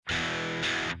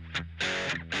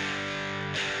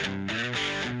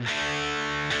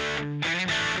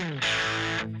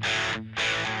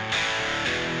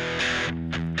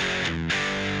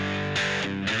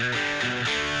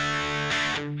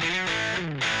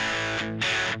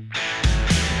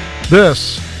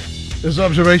This is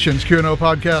Observations Q&O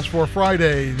podcast for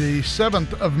Friday, the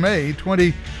 7th of May,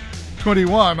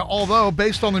 2021. Although,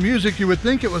 based on the music, you would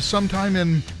think it was sometime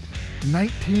in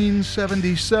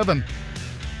 1977.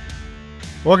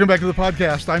 Welcome back to the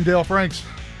podcast. I'm Dale Franks.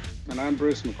 And I'm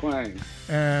Bruce McLean.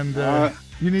 And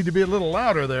you need to be a little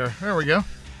louder there. There we go.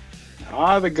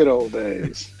 The good old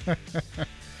days.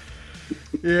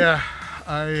 Yeah,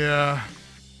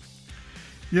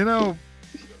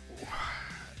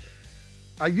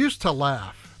 I used to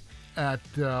laugh at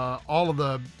all of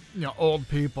the old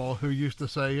people who used to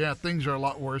say, yeah, things are a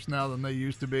lot worse now than they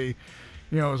used to be.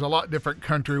 It was a lot different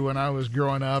country when I was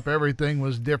growing up. Everything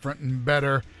was different and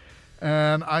better.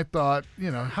 And I thought,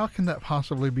 how can that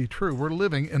possibly be true? We're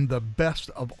living in the best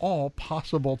of all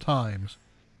possible times.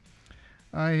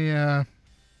 I'm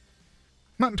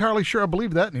not entirely sure I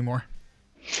believe that anymore.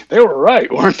 They were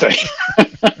right, weren't they?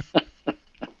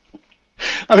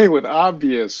 I mean, with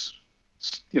obvious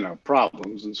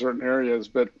problems in certain areas,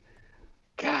 but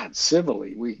God,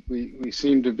 civilly, we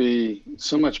seem to be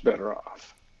so much better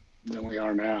off than we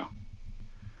are now.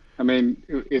 I mean,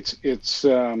 it's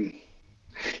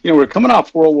we're coming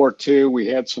off World War II. We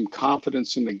had some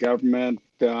confidence in the government.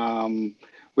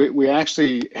 We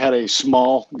actually had a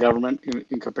small government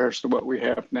in comparison to what we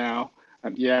have now.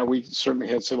 Yeah, we certainly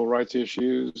had civil rights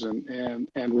issues, and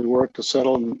we worked to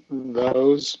settle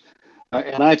those.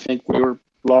 And I think we were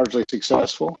largely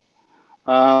successful.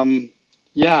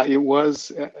 Yeah, it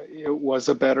was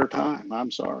a better time.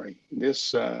 I'm sorry.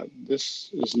 This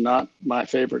is not my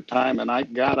favorite time, and I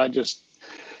just,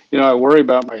 I worry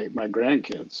about my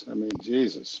grandkids. I mean,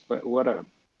 Jesus, but what a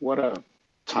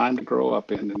time to grow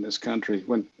up in this country.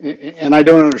 And I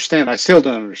don't understand. I still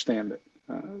don't understand it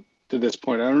to this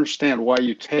point. I don't understand why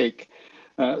you take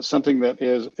something that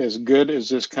is as good as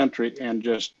this country and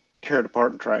just tear it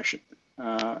apart and trash it.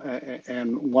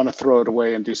 And want to throw it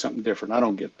away and do something different. I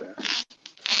don't get that.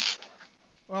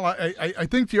 Well, I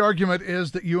think the argument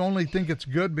is that you only think it's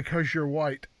good because you're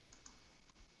white.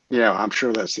 Yeah, I'm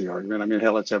sure that's the argument. I mean,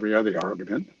 hell, it's every other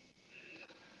argument.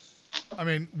 I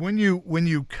mean, when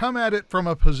you come at it from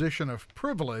a position of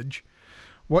privilege,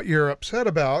 what you're upset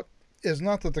about is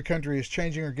not that the country is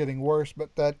changing or getting worse,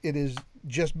 but that it is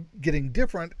just getting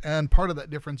different, and part of that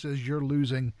difference is you're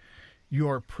losing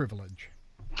your privilege.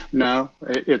 No,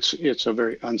 it's a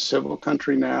very uncivil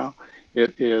country now.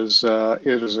 It is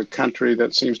a country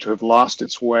that seems to have lost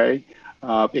its way.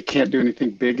 It can't do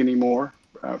anything big anymore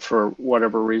for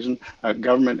whatever reason.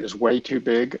 Government is way too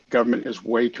big. Government is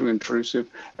way too intrusive.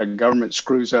 Government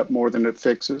screws up more than it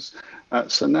fixes.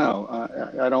 So no,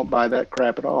 I don't buy that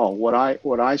crap at all. What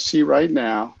I see right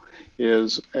now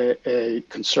is a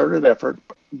concerted effort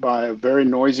by a very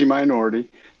noisy minority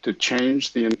to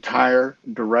change the entire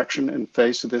direction and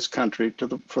face of this country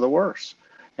for the worse,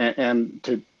 and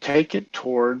to take it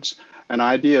towards an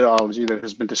ideology that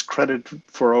has been discredited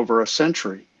for over a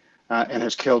century and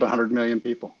has killed 100 million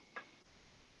people.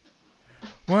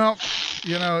 Well,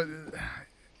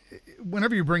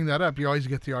 whenever you bring that up, you always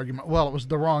get the argument, well, it was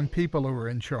the wrong people who were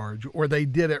in charge, or they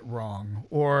did it wrong,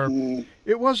 or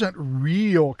it wasn't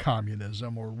real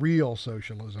communism or real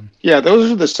socialism. Yeah,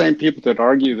 those are the same people that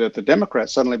argue that the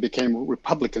Democrats suddenly became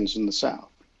Republicans in the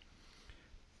South.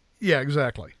 Yeah,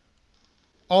 exactly.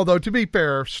 Although, to be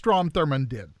fair, Strom Thurmond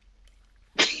did.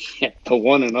 Yeah, the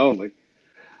one and only.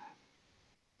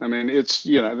 I mean, it's,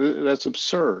 that's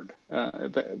absurd.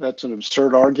 That's an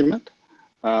absurd argument.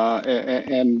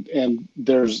 And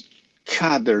there's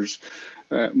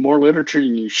more literature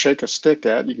than you shake a stick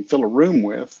at, you can fill a room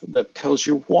with, that tells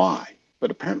you why. But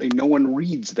apparently no one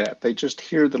reads that. They just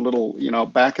hear the little,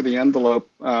 back of the envelope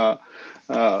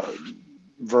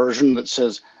version that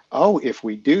says, oh, if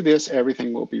we do this,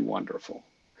 everything will be wonderful.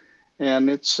 And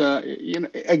it's,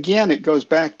 again, it goes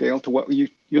back, Dale, to what you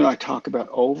and I talk about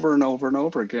over and over and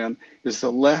over again, is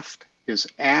the left is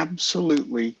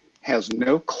absolutely has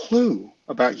no clue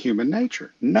about human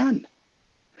nature, none.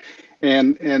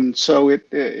 And so it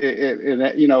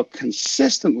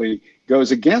consistently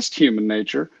goes against human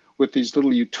nature with these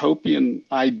little utopian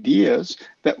ideas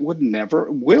that will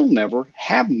never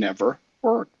have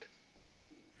worked.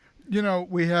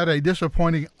 We had a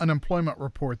disappointing unemployment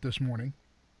report this morning.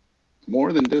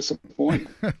 More than disappointing.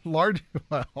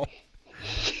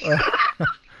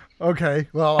 Okay.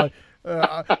 Well,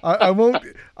 I won't.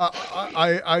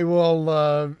 I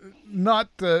will not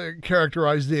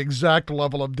characterize the exact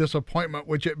level of disappointment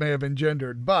which it may have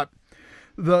engendered, but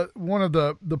one of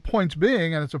the points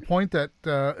being, and it's a point that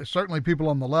certainly people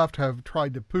on the left have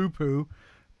tried to poo-poo,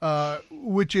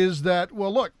 which is that,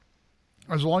 well, look,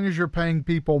 as long as you're paying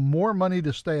people more money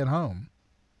to stay at home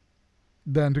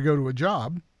than to go to a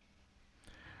job,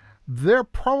 they're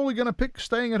probably going to pick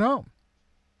staying at home.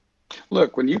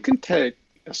 Look, when you can take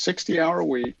a 60-hour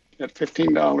week at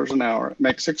 $15 an hour,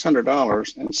 make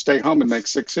 $600, and stay home and make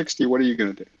 $660, what are you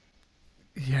going to do?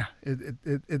 Yeah,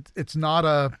 it's not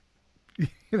a,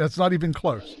 it's not even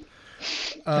close.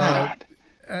 God.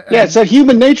 And, Yeah, it's a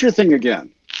human nature thing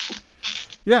again.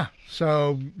 yeah.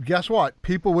 So guess what?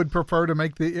 People would prefer to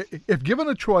make if given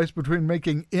a choice between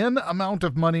making N amount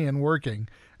of money and working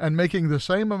and making the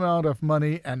same amount of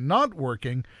money and not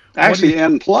working. Actually,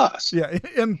 N plus. Yeah,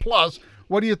 N plus.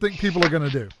 What do you think people are going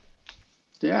to do?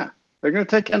 Yeah, they're going to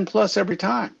take N plus every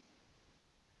time.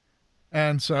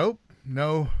 And so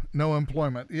no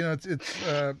employment.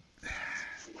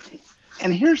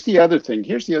 And here's the other thing.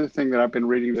 Here's the other thing that I've been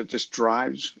reading that just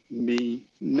drives me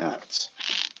nuts.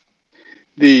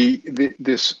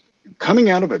 This coming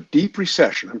out of a deep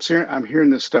recession. I'm hearing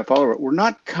this stuff all over. We're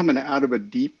not coming out of a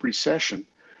deep recession.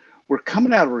 We're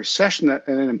coming out of a recession,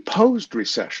 an imposed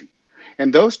recession.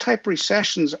 And those type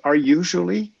recessions are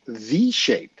usually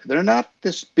V-shaped. They're not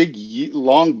this big,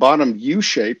 long-bottomed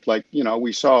U-shape like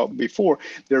we saw before.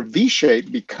 They're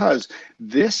V-shaped because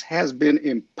this has been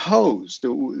imposed. The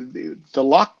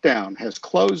lockdown has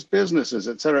closed businesses,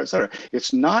 et cetera, et cetera.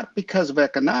 It's not because of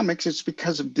economics. It's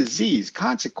because of disease.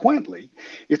 Consequently,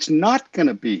 it's not going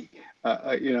to be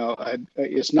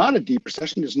it's not a deep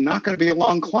recession. It's not going to be a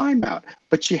long climb out.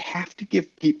 But you have to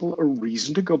give people a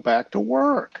reason to go back to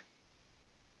work.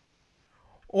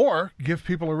 Or give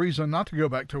people a reason not to go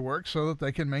back to work so that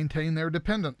they can maintain their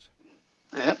dependence.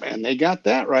 Yep, and they got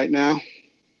that right now.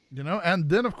 And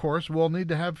then, of course, we'll need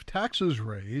to have taxes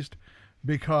raised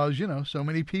because, so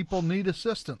many people need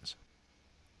assistance.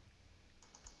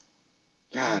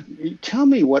 God, tell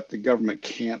me what the government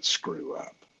can't screw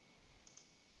up.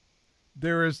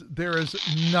 There is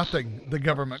nothing the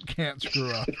government can't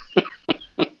screw up.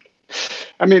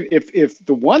 I mean, if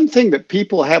the one thing that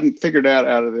people haven't figured out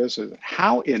of this is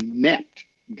how inept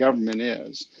government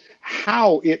is,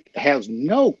 how it has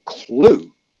no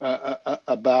clue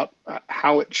about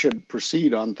how it should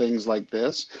proceed on things like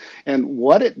this, and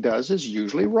what it does is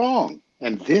usually wrong.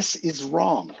 And this is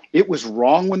wrong. It was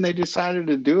wrong when they decided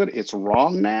to do it. It's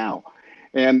wrong now.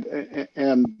 And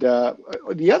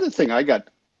the other thing I got,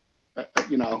 I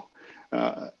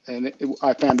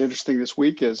found interesting this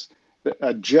week is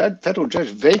a federal judge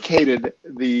vacated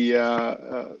the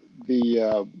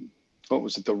what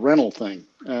was it, the rental thing.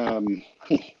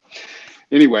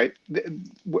 Anyway,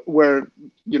 where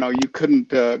you couldn't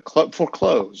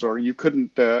foreclose or you couldn't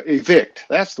evict.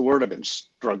 That's the word I've been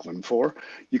struggling for.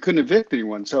 You couldn't evict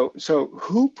anyone. So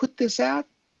who put this out?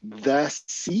 The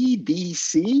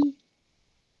CDC.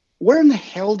 Where in the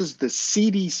hell does the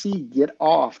CDC get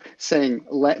off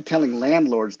telling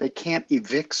landlords they can't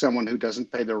evict someone who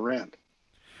doesn't pay their rent?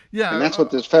 Yeah, and that's what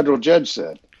this federal judge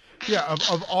said. Yeah,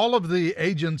 of all of the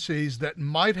agencies that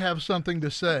might have something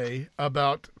to say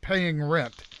about paying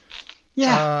rent,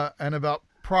 and about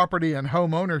property and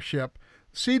home ownership,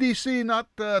 CDC not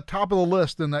top of the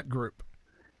list in that group.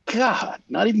 God,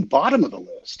 not even bottom of the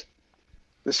list.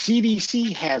 The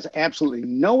CDC has absolutely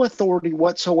no authority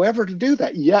whatsoever to do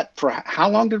that. Yet, for how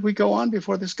long did we go on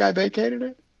before this guy vacated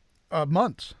it?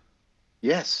 Months.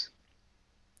 Yes.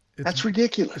 That's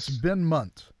ridiculous. It's been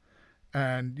months.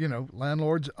 And,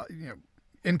 landlords,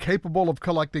 incapable of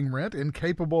collecting rent,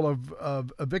 incapable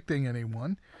of evicting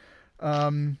anyone.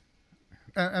 And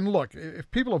look,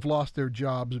 if people have lost their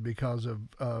jobs because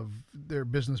of their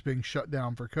business being shut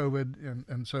down for COVID,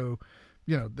 and so,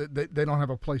 they don't have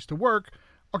a place to work,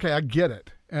 okay, I get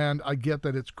it. And I get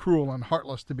that it's cruel and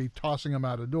heartless to be tossing them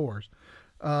out of doors.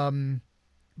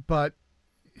 But,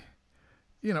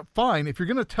 fine, if you're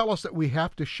going to tell us that we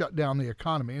have to shut down the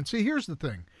economy. And see, here's the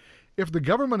thing. If the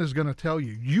government is going to tell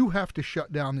you, you have to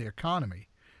shut down the economy,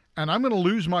 and I'm going to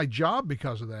lose my job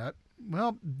because of that,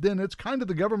 well, then it's kind of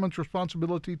the government's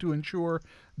responsibility to ensure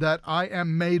that I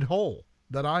am made whole,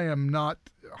 that I am not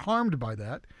harmed by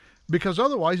that, because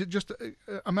otherwise it just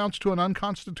amounts to an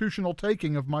unconstitutional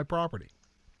taking of my property.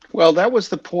 Well, that was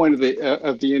the point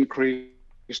of the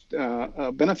increased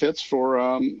benefits for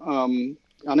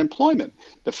unemployment.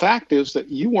 The fact is that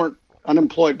you weren't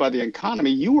unemployed by the economy,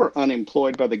 you were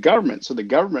unemployed by the government. So the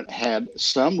government had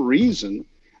some reason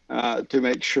to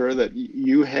make sure that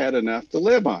you had enough to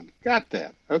live on. Got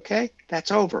that? Okay,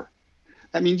 that's over.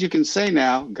 That means you can say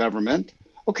now, government,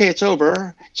 okay, it's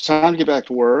over. It's time to get back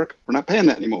to work. We're not paying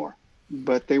that anymore.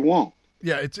 But they won't.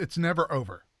 Yeah, it's never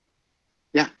over.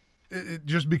 Yeah. It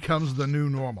just becomes the new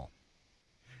normal.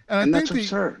 And that's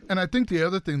absurd. And I think the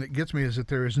other thing that gets me is that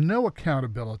there is no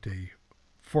accountability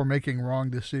for making wrong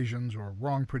decisions or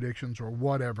wrong predictions or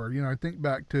whatever. I think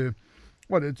back to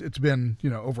it's been,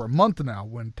 over a month now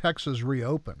when Texas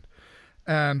reopened.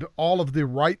 And all of the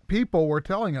right people were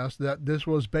telling us that this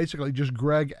was basically just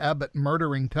Greg Abbott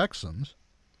murdering Texans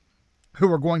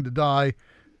who are going to die,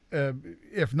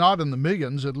 if not in the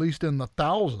millions, at least in the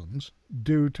thousands,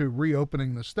 due to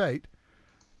reopening the state.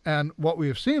 And what we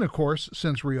have seen, of course,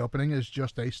 since reopening is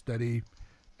just a steady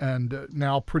and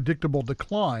now predictable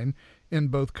decline in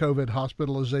both COVID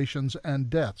hospitalizations and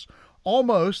deaths,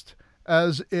 almost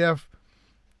as if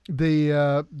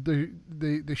the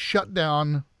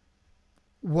shutdown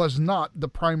was not the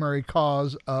primary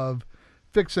cause of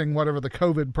fixing whatever the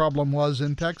COVID problem was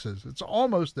in Texas. It's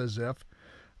almost as if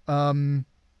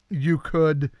you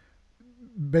could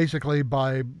basically,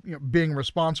 by being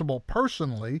responsible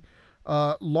personally,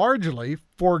 largely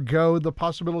forego the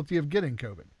possibility of getting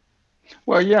COVID.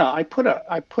 Well, yeah, I put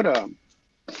a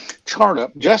chart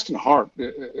up. Justin Hart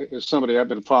is somebody I've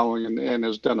been following and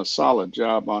has done a solid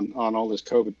job on all this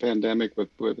COVID pandemic with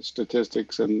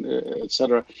statistics and et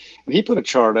cetera. And he put a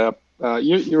chart up.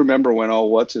 You remember when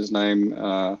what's his name,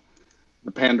 the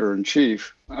pander in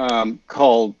chief,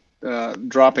 called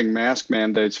dropping mask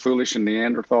mandates foolish and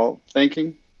Neanderthal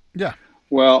thinking? Yeah.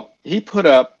 Well, he put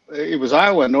up, it was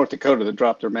Iowa and North Dakota that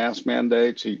dropped their mask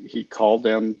mandates. He called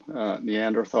them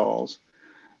Neanderthals.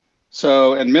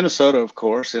 So, and Minnesota, of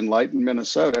course, enlightened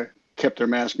Minnesota, kept their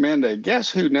mask mandate. Guess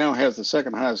who now has the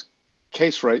second highest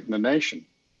case rate in the nation?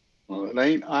 Well, it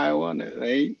ain't Iowa and it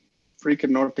ain't freaking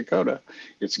North Dakota.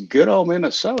 It's good old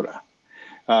Minnesota.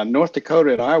 North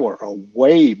Dakota and Iowa are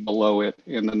way below it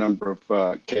in the number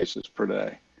of cases per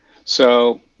day.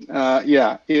 So,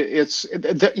 yeah,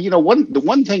 the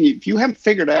one thing, if you haven't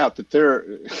figured out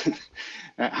that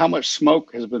how much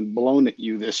smoke has been blown at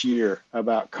you this year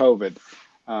about COVID,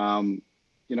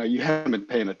 you haven't been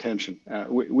paying attention.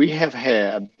 We have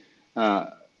had,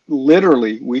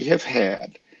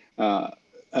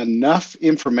 enough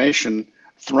information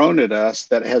thrown at us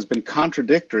that has been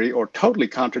contradictory or totally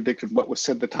contradicted what was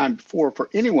said the time before for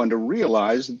anyone to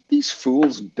realize that these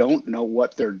fools don't know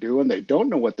what they're doing. They don't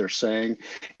know what they're saying.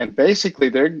 And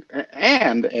basically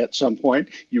and at some point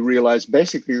you realize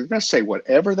basically they're going to say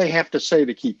whatever they have to say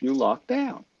to keep you locked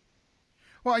down.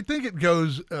 Well, I think it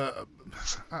goes,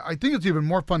 I think it's even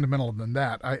more fundamental than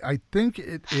that. I think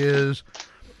it is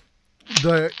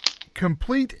the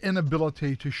complete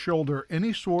inability to shoulder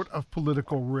any sort of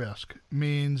political risk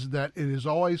means that it is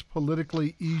always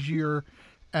politically easier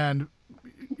and,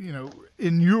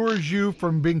 inures you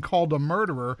from being called a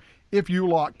murderer if you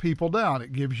lock people down.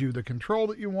 It gives you the control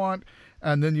that you want.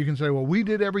 And then you can say, well, we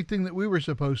did everything that we were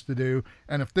supposed to do.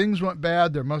 And if things went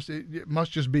bad, it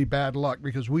must just be bad luck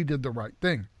because we did the right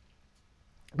thing.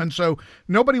 And so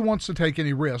nobody wants to take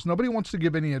any risks. Nobody wants to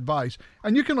give any advice.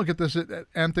 And you can look at this at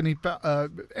Anthony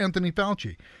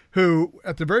Fauci, who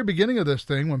at the very beginning of this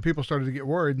thing, when people started to get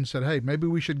worried and said, hey, maybe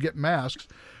we should get masks.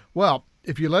 Well,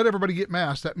 if you let everybody get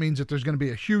masks, that means that there's going to be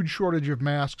a huge shortage of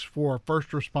masks for first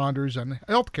responders and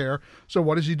healthcare. So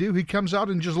what does he do? He comes out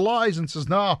and just lies and says,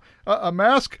 no, a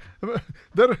mask,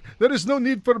 there is no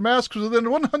need for masks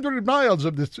within 100 miles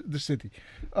of the city.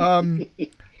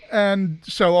 And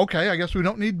so, okay, I guess we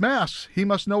don't need masks. He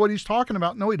must know what he's talking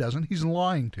about. No, he doesn't. He's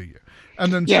lying to you.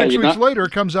 And then 6 weeks later,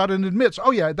 comes out and admits,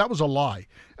 oh, yeah, that was a lie.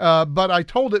 But I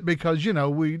told it because,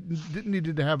 we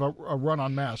needed to have a run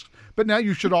on masks. But now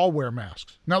you should all wear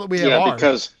masks. Now that we have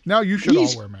ours, now you should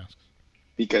all wear masks.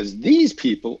 Because these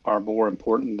people are more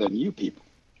important than you people.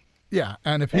 Yeah,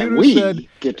 and if we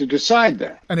get to decide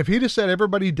that. And if he'd have said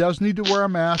everybody does need to wear a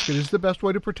mask, it is the best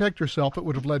way to protect yourself, it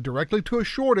would have led directly to a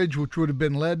shortage, which would have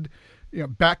been led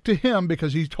back to him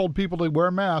because he told people to wear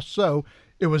masks. So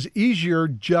it was easier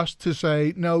just to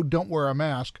say, no, don't wear a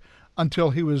mask until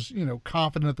he was,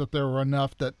 confident that there were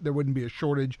enough that there wouldn't be a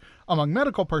shortage among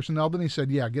medical personnel. Then he said,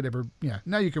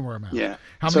 now you can wear a mask. Yeah.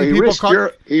 How many people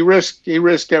he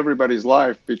risked everybody's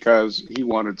life because he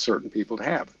wanted certain people to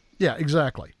have it. Yeah,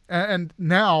 exactly. And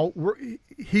now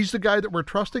he's the guy that we're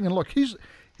trusting. And look,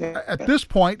 at this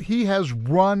point, he has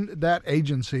run that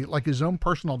agency like his own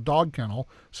personal dog kennel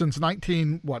since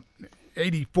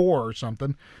 1984 or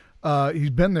something.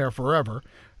 He's been there forever.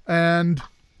 And,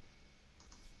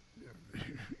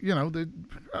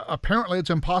 apparently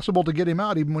it's impossible to get him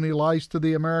out even when he lies to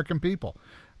the American people.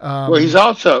 Well,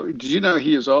 did you know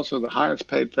he is also the highest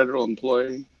paid federal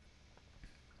employee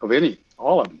of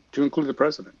all of them, to include the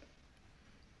president?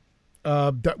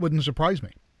 That wouldn't surprise me.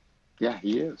 Yeah,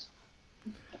 he is.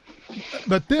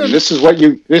 But then and this is what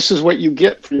you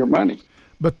get for your money.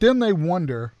 But then they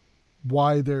wonder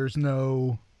why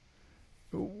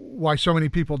why so many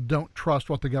people don't trust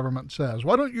what the government says.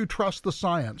 Why don't you trust the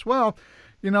science? Well,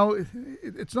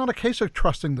 It's not a case of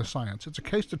trusting the science. It's a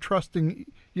case of trusting,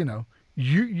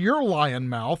 your lion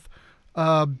mouth,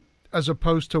 as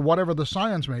opposed to whatever the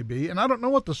science may be. And I don't know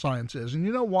what the science is. And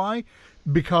you know why?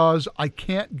 Because I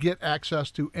can't get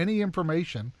access to any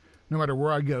information, no matter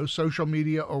where I go, social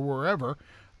media or wherever,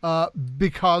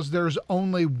 because there's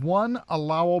only one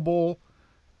allowable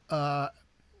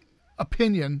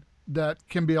opinion that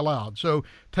can be allowed. So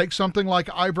take something like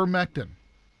ivermectin,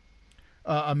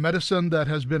 a medicine that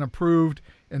has been approved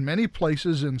in many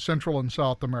places in Central and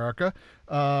South America.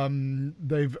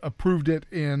 They've approved it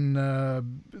in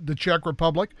the Czech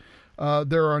Republic.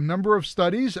 There are a number of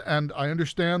studies, and I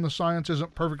understand the science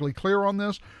isn't perfectly clear on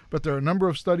this, but there are a number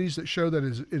of studies that show that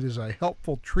it is a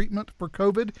helpful treatment for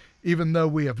COVID, even though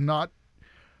we have not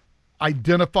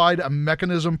identified a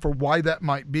mechanism for why that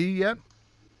might be yet.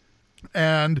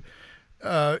 And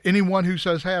anyone who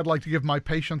says, hey, I'd like to give my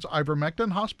patients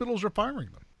ivermectin, hospitals are firing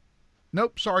them.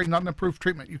 Nope, sorry, not an approved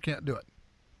treatment. You can't do it.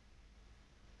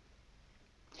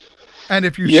 And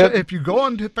if you go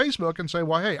onto Facebook and say,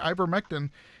 well, hey, ivermectin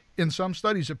in some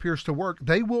studies appears to work,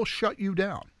 they will shut you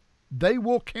down. They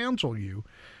will cancel you.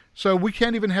 So we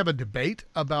can't even have a debate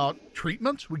about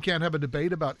treatments. We can't have a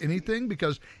debate about anything,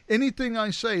 because anything I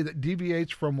say that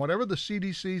deviates from whatever the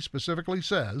CDC specifically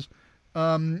says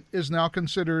is now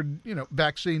considered,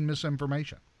 vaccine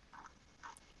misinformation.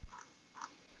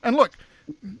 And look,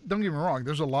 don't get me wrong,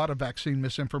 there's a lot of vaccine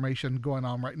misinformation going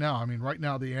on right now. I mean, right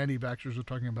now the anti-vaxxers are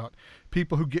talking about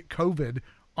people who get COVID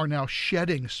are now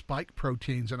shedding spike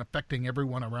proteins and affecting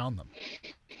everyone around them.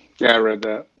 Yeah, I read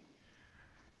that.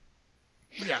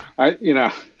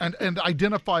 Yeah. And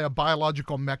identify a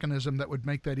biological mechanism that would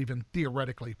make that even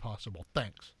theoretically possible.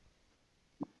 Thanks.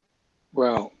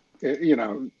 Well,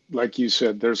 like you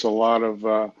said, there's a lot of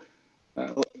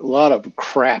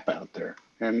crap out there.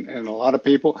 And a lot of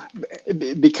people,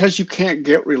 because you can't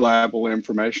get reliable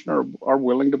information, are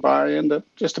willing to buy into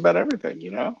just about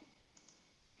everything,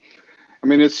 I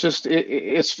mean, it's just,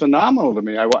 it's phenomenal to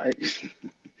me. And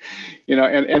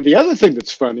the other thing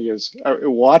that's funny is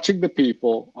watching the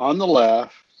people on the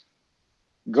left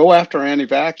go after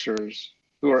anti-vaxxers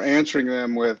who are answering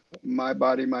them with my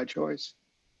body, my choice.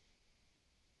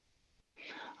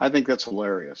 I think that's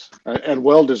hilarious and a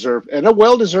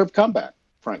well-deserved comeback,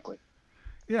 frankly.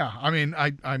 Yeah, I mean,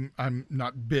 I'm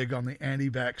not big on the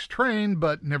anti-vax train,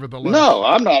 but nevertheless. No,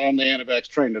 I'm not on the anti-vax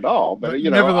train at all. But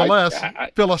nevertheless,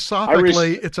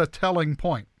 philosophically, it's a telling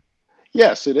point.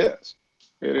 Yes, it is.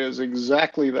 It is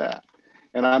exactly that.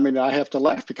 And I mean, I have to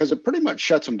laugh because it pretty much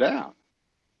shuts them down.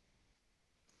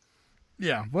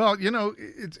 Yeah, well,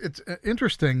 it's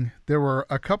interesting. There were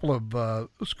a couple of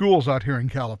schools out here in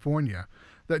California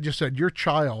that just said your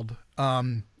child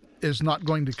is not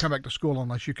going to come back to school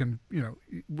unless you can,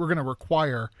 we're going to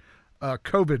require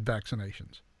COVID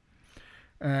vaccinations.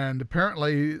 And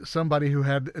apparently somebody who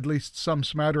had at least some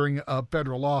smattering of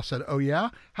federal law said, oh yeah,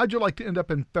 how'd you like to end up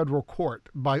in federal court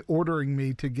by ordering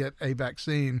me to get a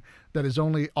vaccine that is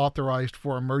only authorized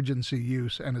for emergency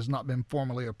use and has not been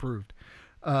formally approved?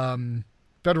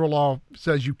 Federal law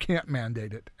says you can't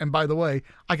mandate it. And by the way,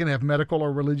 I can have medical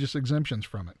or religious exemptions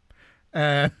from it.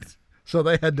 And so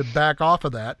they had to back off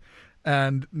of that,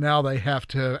 and now they have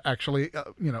to actually,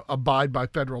 abide by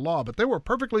federal law. But they were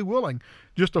perfectly willing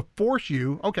just to force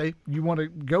you, okay, you want to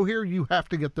go here, you have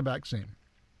to get the vaccine.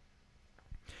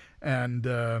 And,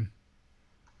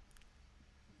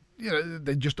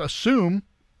 they just assume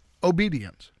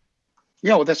obedience.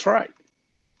 Yeah, well, that's right.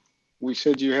 We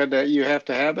said you have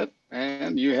to have it,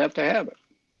 and you have to have it.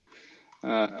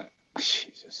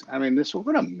 Jesus, I mean,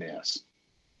 what a mess.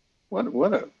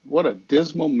 What a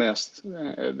dismal mess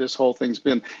this whole thing's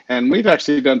been, and we've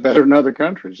actually done better in other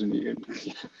countries. And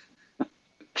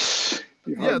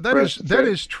yeah, that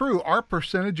is true. Our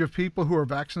percentage of people who are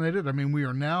vaccinated, I mean, we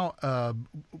are now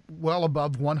well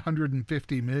above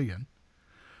 150 million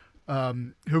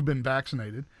who've been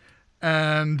vaccinated,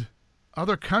 and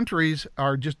other countries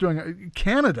are just doing.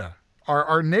 Canada,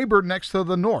 our neighbor next to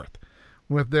the north,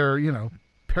 with their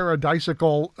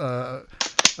paradisical.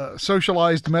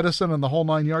 Socialized medicine and the whole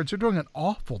 9 yards. They're doing an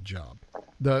awful job.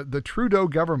 The Trudeau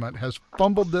government has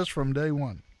fumbled this from day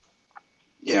one.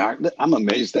 Yeah, I'm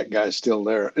amazed that guy's still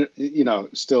there.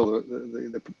 Still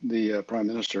the prime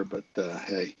minister. But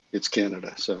hey, it's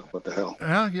Canada, so what the hell?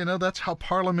 Yeah, that's how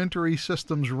parliamentary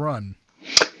systems run.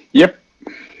 Yep.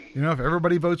 If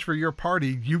everybody votes for your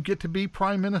party, you get to be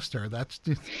prime minister. That's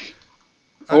just.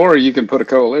 Or you can put a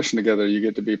coalition together. You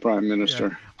get to be prime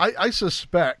minister. Yeah. I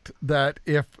suspect that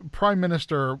if prime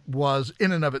minister was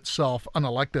in and of itself an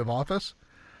elective office,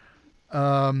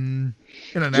 in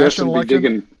a national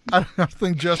election, I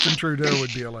think Justin Trudeau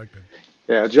would be elected.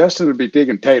 Yeah, Justin would be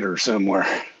digging taters somewhere.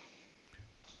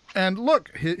 And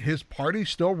look, his party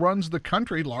still runs the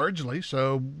country largely,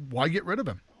 so why get rid of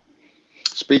him?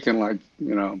 Speaking like,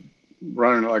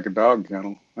 running like a dog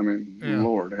kennel. I mean, Yeah.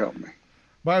 Lord help me.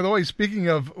 By the way, speaking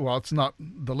of, well, it's not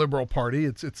the Liberal Party;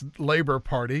 it's Labor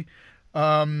Party.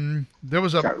 There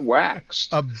was Got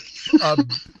waxed. a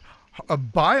a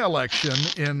by-election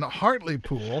in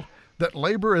Hartlepool that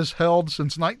Labor has held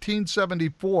since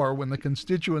 1974, when the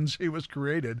constituency was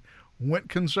created, went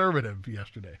conservative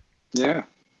yesterday. Yeah,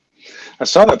 I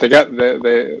saw that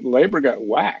the Labor got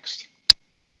waxed.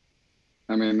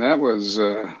 I mean, that was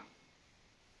yeah.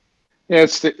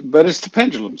 But it's the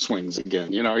pendulum swings again.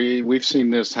 We've seen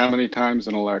this how many times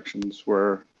in elections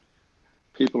where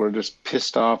people are just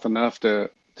pissed off enough to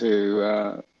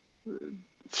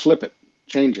flip it,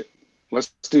 change it. Let's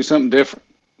do something different.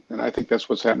 And I think that's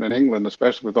what's happening in England,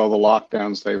 especially with all the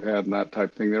lockdowns they've had and that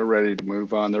type of thing. They're ready to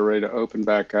move on. They're ready to open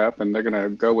back up, and they're going to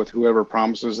go with whoever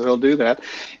promises they'll do that.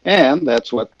 And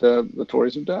that's what the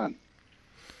Tories have done.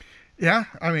 Yeah,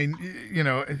 I mean,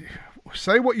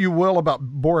 say what you will about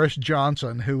Boris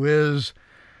Johnson, who is,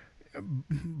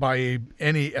 by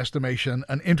any estimation,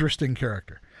 an interesting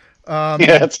character. Yeah,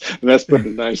 that's put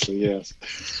it nicely, yes.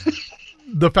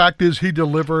 The fact is, he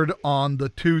delivered on the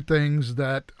two things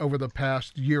that over the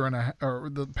past year or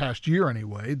the past year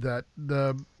anyway, that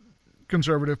the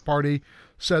Conservative Party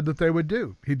said that they would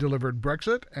do. He delivered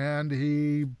Brexit, and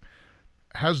he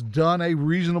has done a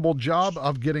reasonable job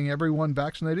of getting everyone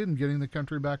vaccinated and getting the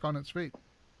country back on its feet.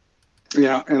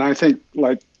 Yeah, and I think,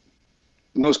 like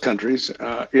most countries,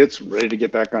 it's ready to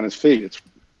get back on its feet.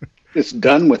 It's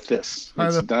done with this.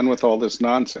 It's done with all this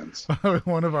nonsense.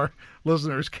 One of our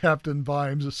listeners, Captain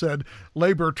Vimes, said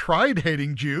Labor tried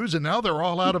hating Jews, and now they're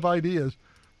all out of ideas.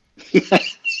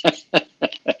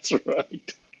 That's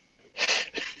right.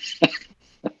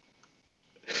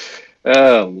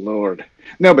 Oh, Lord.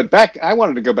 No, but I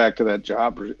wanted to go back to that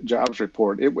jobs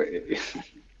report.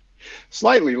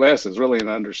 Slightly less is really an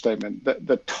understatement.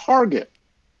 The target,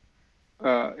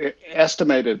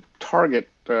 estimated target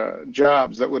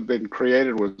jobs that would have been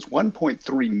created was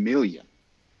 1.3 million.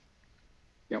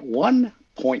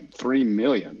 1.3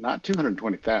 million, not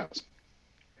 220,000.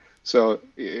 So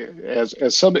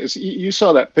as you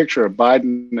saw that picture of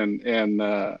Biden and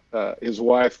his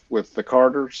wife with the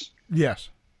Carters. Yes.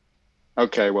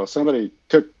 Okay, well, somebody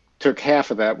took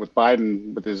half of that with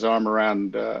Biden with his arm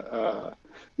around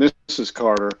Mrs.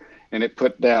 Carter, and it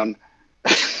put down,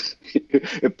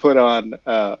 it put on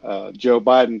Joe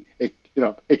Biden,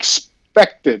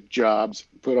 expected jobs,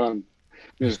 put on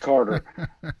Ms. Carter,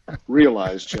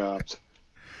 realized jobs.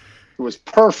 It was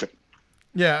perfect.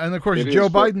 Yeah, and of course, Joe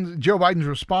Biden's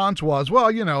response was, well,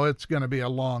 it's going to be a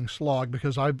long slog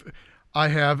because I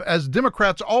have, as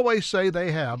Democrats always say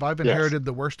they have, I've inherited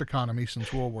the worst economy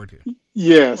since World War II.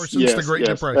 Yes, or since the Great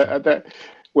Depression.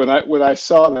 When I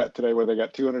saw that today, where they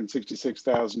got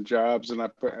 266,000 jobs, and I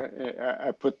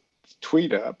put the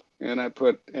tweet up, and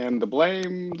and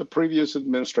the previous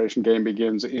administration game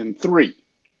begins in 3,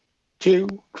 2.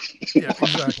 Yeah,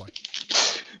 exactly.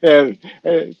 And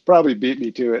it probably beat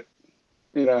me to it,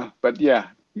 But yeah,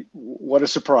 what a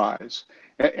surprise!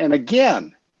 And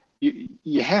again,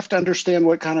 you have to understand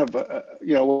what kind of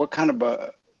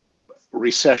a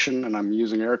recession, and I'm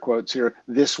using air quotes here,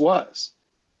 this was.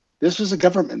 This was a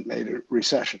government-made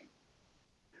recession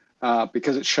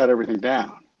because it shut everything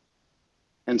down.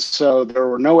 And so there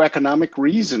were no economic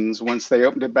reasons once they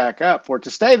opened it back up for it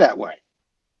to stay that way,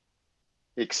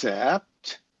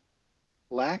 except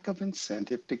lack of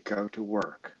incentive to go to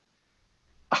work.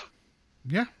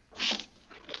 Yeah.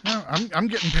 No, I'm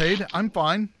getting paid. I'm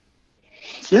fine.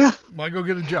 Yeah. Why go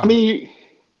get a job? I mean,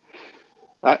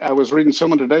 I was reading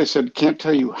someone today said, can't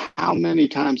tell you how many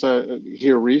times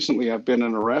here recently I've been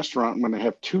in a restaurant when they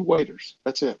have 2 waiters.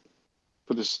 That's it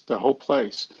for the whole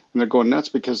place. And they're going nuts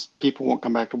because people won't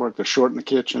come back to work. They're short in the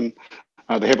kitchen.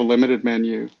 They have a limited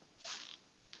menu.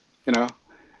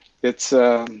 It's,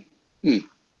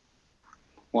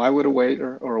 why would a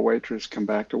waiter or a waitress come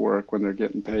back to work when they're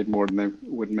getting paid more than they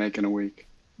would make in a week?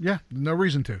 Yeah, no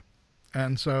reason to.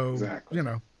 And so, exactly.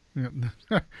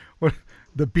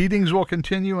 The beatings will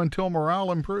continue until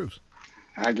morale improves,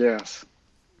 I guess.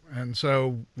 And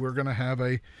so we're going to have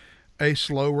a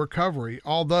slow recovery.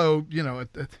 Although,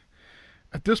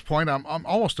 at this point, I'm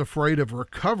almost afraid of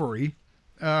recovery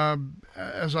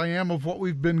as I am of what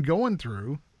we've been going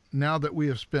through now that we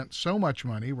have spent so much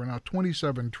money. We're now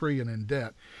 $27 trillion in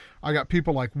debt. I got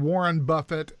people like Warren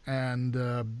Buffett and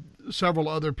several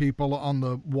other people on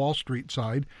the Wall Street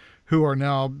side who are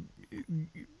now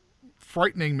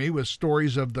frightening me with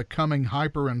stories of the coming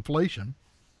hyperinflation.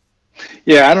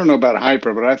 Yeah, I don't know about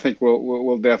hyper, but I think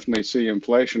we'll definitely see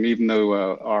inflation, even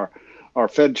though our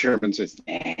Fed chairman says,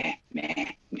 nah, nah,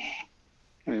 nah.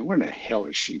 I mean, where in the hell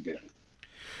has she been?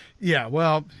 Yeah,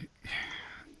 well,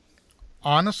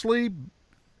 honestly,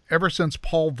 ever since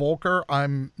Paul Volcker,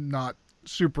 I'm not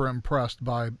super impressed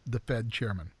by the Fed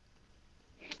chairman.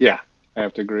 Yeah, I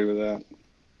have to agree with that.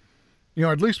 You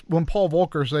know, at least when Paul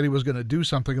Volcker said he was going to do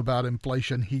something about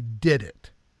inflation, he did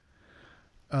it.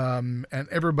 And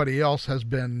everybody else has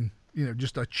been,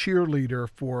 just a cheerleader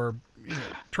for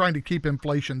trying to keep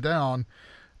inflation down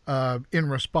in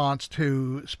response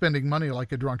to spending money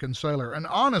like a drunken sailor. And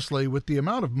honestly, with the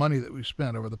amount of money that we've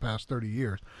spent over the past 30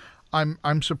 years,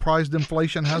 I'm surprised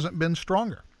inflation hasn't been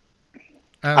stronger.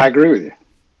 I agree with you.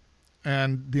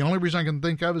 And the only reason I can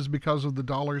think of is because of the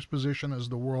dollar's position as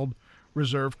the world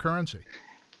reserve currency.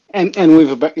 And and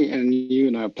you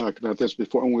and I have talked about this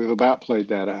before, and we've about played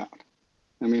that out.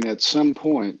 I mean, at some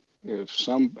point, if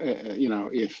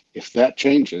that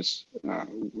changes,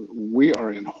 we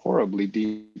are in horribly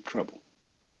deep trouble.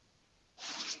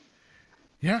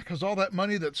 Yeah, because all that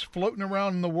money that's floating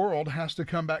around in the world has to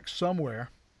come back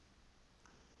somewhere,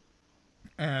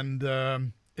 and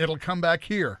it'll come back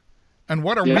here. And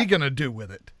what are we going to do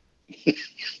with it?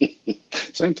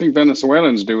 Same thing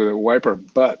Venezuelans do with it, wipe our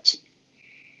butts.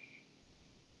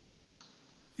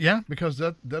 Yeah, because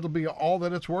that'll be all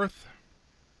that it's worth.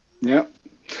 Yep.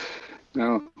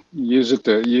 No, use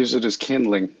it as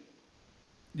kindling.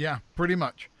 Yeah, pretty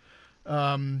much.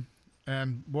 And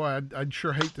boy, I'd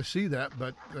sure hate to see that,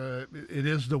 but it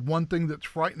is the one thing that's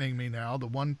frightening me now. The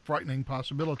one frightening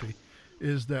possibility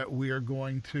is that we're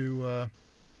going to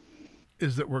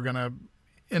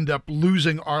end up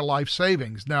losing our life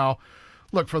savings. Now,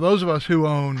 look, for those of us who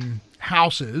own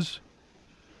houses,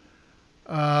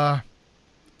 okay,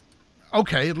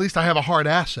 at least I have a hard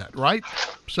asset, right?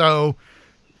 So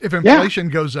if inflation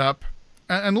goes up,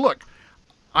 and look,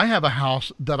 I have a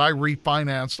house that I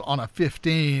refinanced on a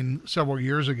 15 several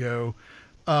years ago,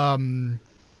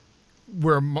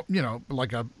 where,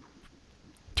 like a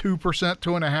 2%,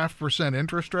 2.5%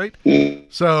 interest rate.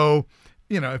 So,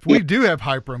 if we do have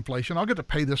hyperinflation, I'll get to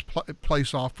pay this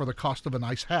place off for the cost of a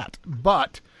nice hat.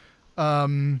 But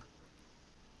now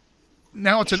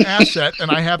it's an asset, and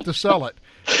I have to sell it.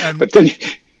 And but then,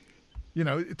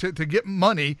 to get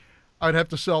money, I'd have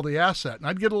to sell the asset, and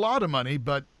I'd get a lot of money,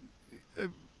 but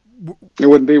it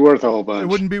wouldn't be worth a whole bunch. It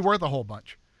wouldn't be worth a whole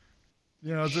bunch. It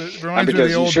reminds me because of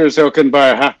the old. You sure as hell couldn't buy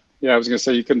a house. Yeah, I was going to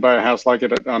say you couldn't buy a house like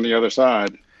it on the other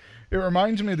side. It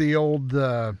reminds me of the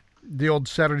old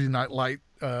Saturday Night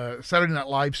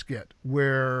Live skit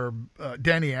where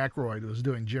Danny Aykroyd was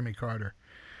doing Jimmy Carter,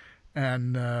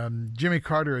 and Jimmy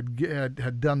Carter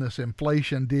had done this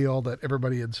inflation deal that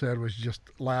everybody had said was just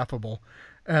laughable,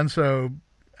 and so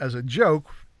as a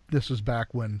joke, this was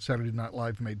back when Saturday Night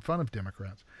Live made fun of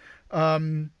Democrats.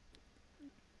 Danny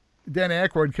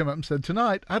Aykroyd came up and said,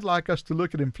 "Tonight, I'd like us to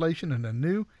look at inflation in a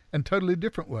new and totally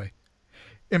different way.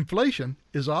 Inflation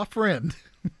is our friend."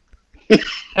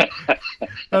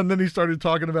 And then he started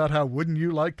talking about how wouldn't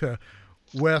you like to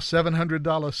wear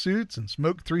 $700 suits and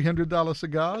smoke $300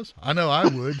 cigars? I know I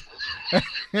would.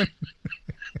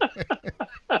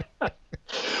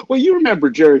 Well, you remember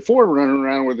Jerry Ford running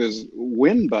around with his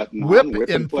win button Whip on.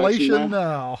 inflation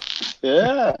now.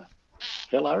 Yeah.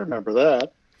 Hell, I remember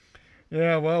that.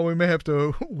 Yeah, well, we may have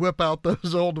to whip out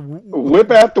those old...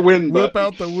 Whip out the win button. Whip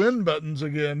out the win buttons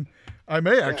again. I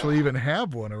may actually even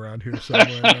have one around here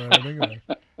somewhere.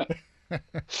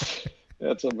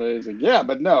 That's amazing. Yeah,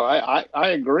 but no, I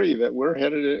agree that we're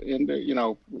headed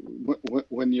into,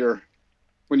 when you're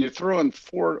throwing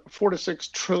 $4 to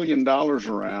 $6 trillion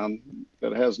around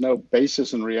that has no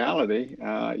basis in reality,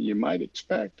 you might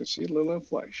expect to see a little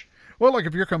inflation. Well,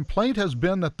 if your complaint has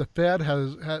been that the Fed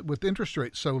has, with interest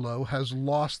rates so low, has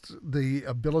lost the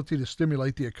ability to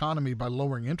stimulate the economy by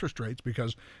lowering interest rates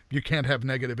because you can't have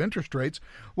negative interest rates,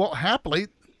 well, happily,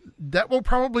 that will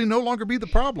probably no longer be the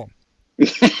problem.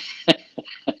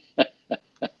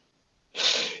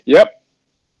 Yep.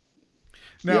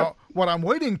 Now, what I'm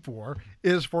waiting for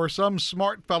is for some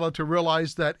smart fellow to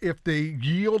realize that if the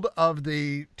yield of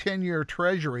the 10-year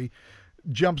Treasury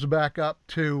jumps back up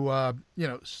to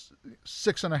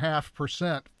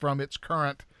 6.5% from its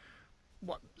current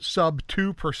sub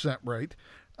 2% rate,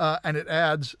 and it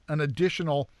adds an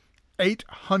additional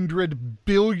 $800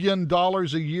 billion a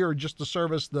year just to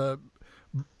service the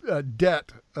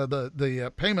debt,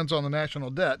 the payments on the national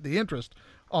debt, the interest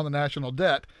on the national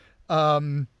debt,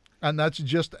 and that's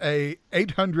just a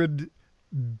 $800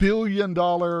 billion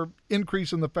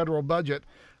increase in the federal budget.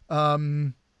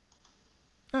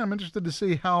 I'm interested to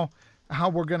see how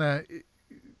we're going to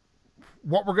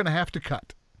what we're going to have to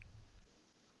cut.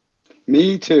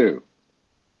 Me too.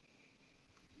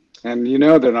 And you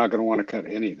know they're not going to want to cut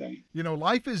anything. You know,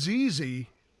 life is easy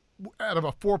out of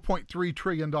a $4.3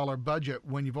 trillion budget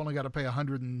when you've only got to pay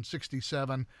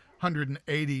 167,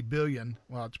 180 billion.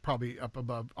 Well, it's probably up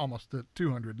above almost to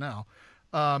 200 now.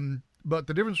 But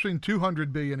the difference between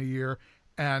 200 billion a year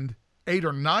and 8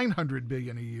 or 900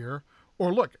 billion a year,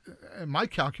 or look, my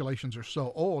calculations are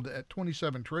so old, at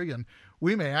 27 trillion,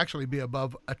 we may actually be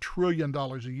above $1 trillion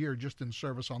a year just in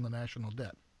service on the national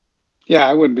debt. Yeah,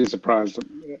 I wouldn't be surprised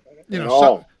at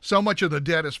all. So much of the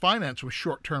debt is financed with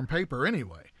short-term paper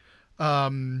anyway.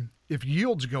 If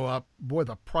yields go up, boy,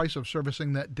 the price of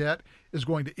servicing that debt is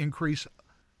going to increase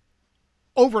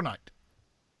overnight.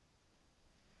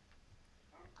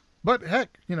 But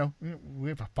heck, you know, we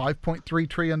have a $5.3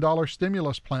 trillion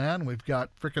stimulus plan. We've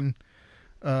got frickin'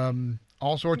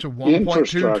 all sorts of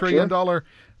 $1.2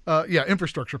 trillion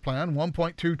infrastructure plan,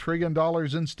 $1.2 trillion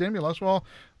in stimulus. Well,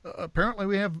 apparently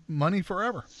we have money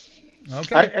forever.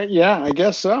 Okay. I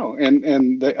guess so. And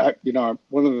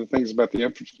one of the things about the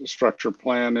infrastructure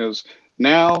plan is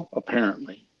now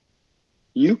apparently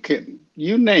you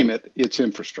name it, it's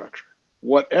infrastructure.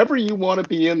 Whatever you want to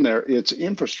be in there, it's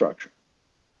infrastructure.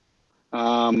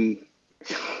 Look,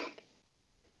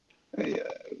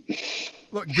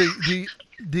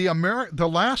 the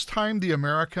last time the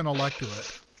American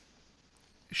electorate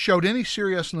showed any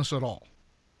seriousness at all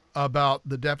about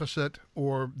the deficit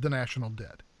or the national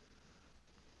debt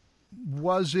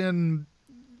was in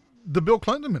the Bill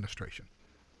Clinton administration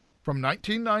from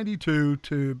 1992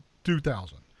 to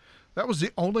 2000. That was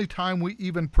the only time we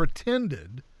even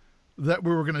pretended that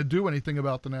we were going to do anything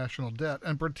about the national debt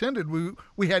and pretended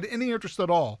we had any interest at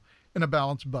all in a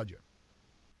balanced budget.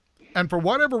 And for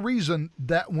whatever reason,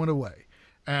 that went away.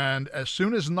 And as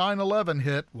soon as 9/11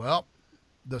 hit, well,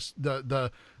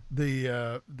 the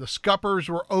scuppers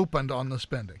were opened on the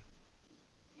spending.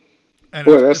 And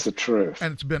boy, that's the truth.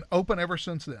 And it's been open ever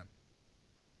since then.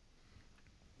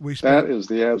 That is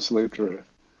the absolute truth.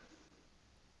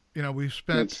 You know, we've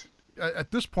spent,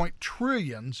 at this point,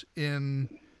 trillions in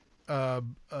a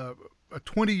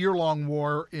 20-year-long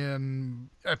war in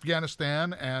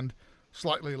Afghanistan and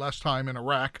slightly less time in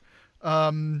Iraq.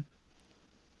 And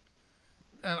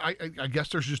I guess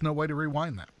there's just no way to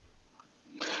rewind that.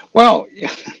 Well,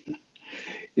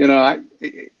 you know,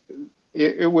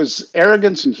 it was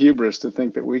arrogance and hubris to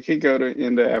think that we could go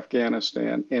into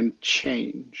Afghanistan and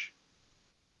change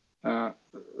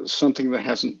something that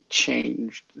hasn't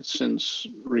changed since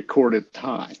recorded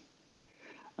time.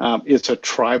 It's a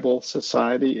tribal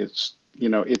society. It's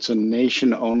a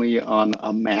nation only on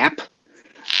a map.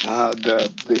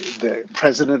 The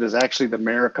president is actually the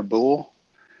mayor of Kabul.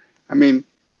 I mean,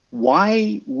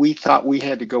 why we thought we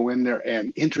had to go in there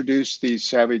and introduce these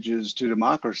savages to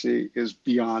democracy is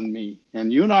beyond me.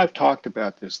 And you and I have talked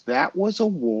about this. That was a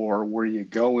war where you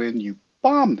go in, you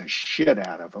bomb the shit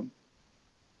out of them,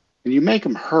 and you make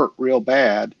them hurt real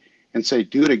bad and say,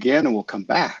 do it again and we'll come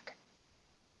back.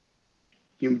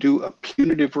 You do a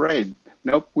punitive raid.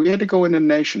 Nope, we had to go in and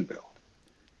nation build.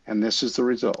 And this is the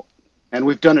result. And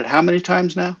we've done it how many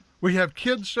times now? We have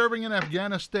kids serving in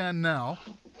Afghanistan now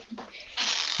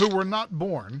who were not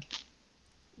born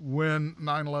when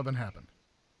 9/11 happened.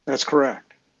 That's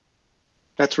correct.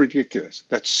 That's ridiculous.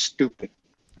 That's stupid.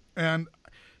 And,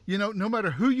 you know, no matter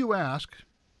who you ask,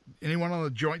 anyone on the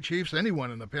Joint Chiefs,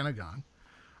 anyone in the Pentagon,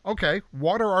 okay,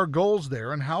 what are our goals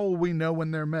there and how will we know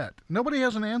when they're met? Nobody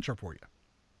has an answer for you.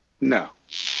 No.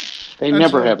 They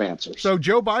never have answers. So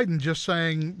Joe Biden just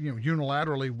saying,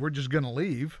 unilaterally, we're just going to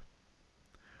leave.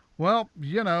 Well,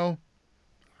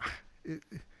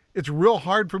 it's real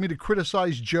hard for me to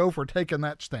criticize Joe for taking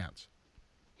that stance.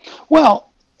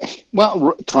 Well,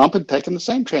 Trump had taken the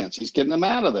same chance. He's getting them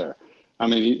out of there. I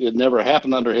mean, it never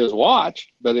happened under his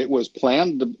watch, but it was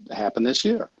planned to happen this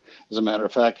year. As a matter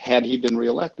of fact, had he been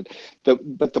reelected.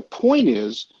 But the point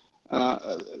is,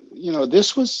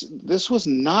 this was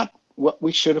not what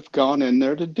we should have gone in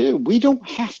there to do. We don't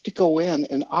have to go in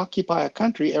and occupy a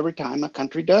country every time a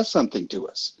country does something to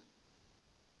us,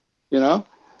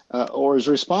 or is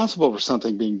responsible for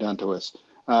something being done to us.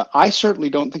 I certainly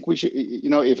don't think we should,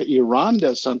 if Iran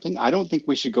does something, I don't think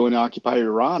we should go and occupy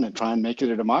Iran and try and make it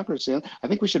a democracy. I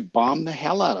think we should bomb the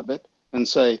hell out of it and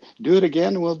say, do it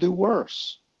again and we'll do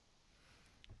worse.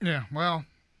 Yeah, well,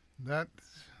 that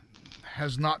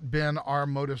has not been our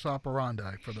modus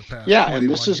operandi for the past 21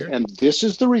 years. And this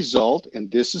is the result, and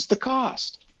this is the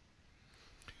cost.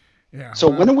 Yeah. So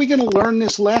when are we going to learn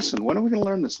this lesson? When are we going to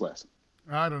learn this lesson?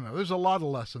 I don't know. There's a lot of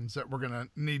lessons that we're going to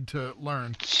need to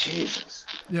learn. Jesus.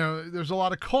 There's a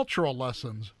lot of cultural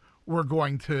lessons we're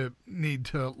going to need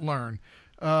to learn.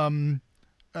 The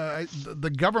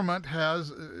government has,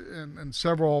 and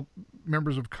several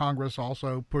members of Congress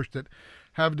also pushed it,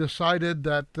 have decided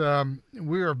that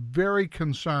we are very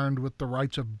concerned with the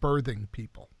rights of birthing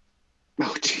people.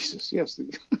 Oh, Jesus, yes.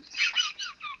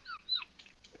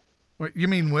 What, you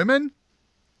mean women?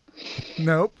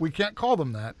 Nope, we can't call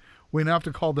them that. We now have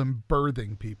to call them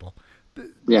birthing people.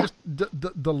 Yeah. Just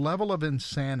the level of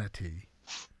insanity.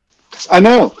 I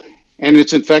know. And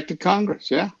it's infected Congress,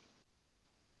 yeah.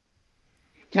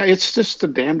 Yeah, it's just the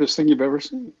damnedest thing you've ever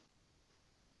seen.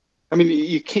 I mean,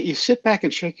 you sit back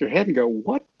and shake your head and go,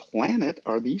 what planet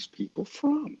are these people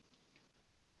from?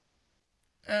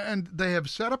 And they have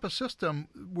set up a system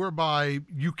whereby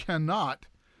you cannot,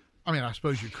 I mean, I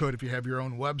suppose you could if you have your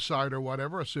own website or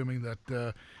whatever, assuming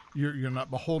that you're not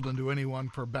beholden to anyone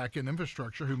for back-end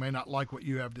infrastructure who may not like what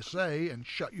you have to say and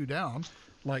shut you down,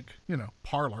 like,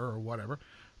 Parler or whatever.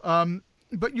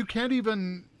 But you can't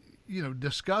even,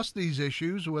 discuss these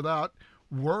issues without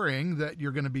worrying that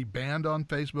you're going to be banned on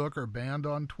Facebook or banned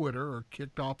on Twitter or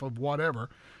kicked off of whatever,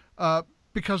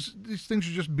 because these things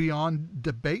are just beyond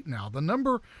debate now.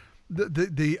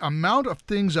 The amount of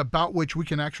things about which we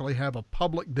can actually have a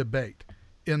public debate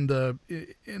in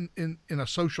a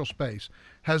social space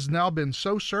has now been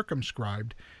so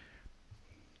circumscribed.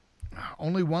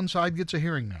 Only one side gets a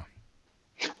hearing now.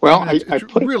 Well, I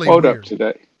put really a quote weird. Up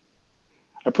today.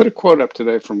 I put a quote up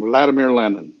today from Vladimir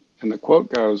Lenin, and the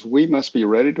quote goes, "We must be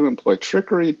ready to employ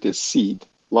trickery, deceit,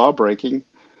 law-breaking,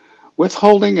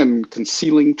 withholding and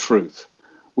concealing truth.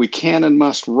 We can and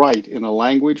must write in a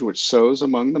language which sows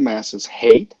among the masses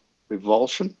hate,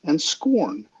 revulsion, and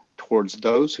scorn towards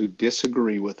those who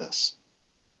disagree with us."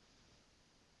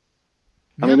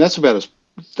 Yep. I mean, that's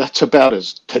about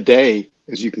as today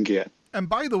as you can get. And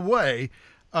by the way,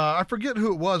 I forget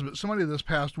who it was, but somebody this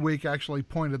past week actually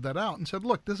pointed that out and said,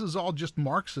 look, this is all just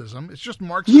Marxism. It's just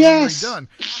Marxism redone.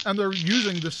 And they're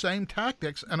using the same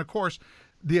tactics. And, of course,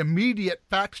 the immediate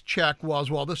fact check was,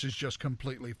 well, this is just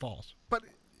completely false. But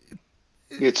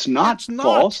it's not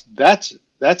false. That's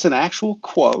an actual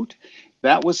quote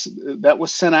that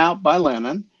was sent out by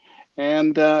Lenin,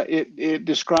 and it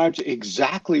describes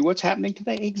exactly what's happening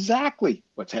today. Exactly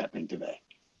what's happening today.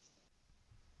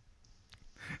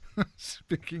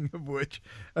 Speaking of which,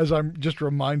 as I'm just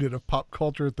reminded of pop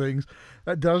culture things,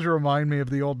 that does remind me of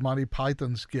the old Monty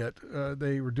Python skit.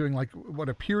 They were doing like what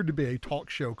appeared to be a talk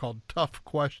show called Tough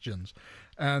Questions,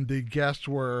 and the guests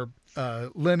were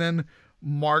Lenin,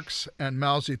 Marx, and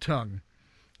Mao Zedong.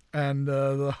 And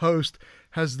the host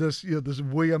has this, this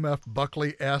William F.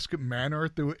 Buckley-esque manner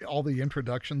through all the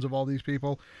introductions of all these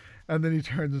people. And then he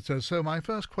turns and says, "So my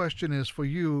first question is for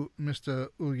you, Mr.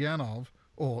 Ulyanov,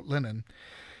 or Lenin.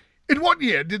 In what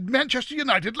year did Manchester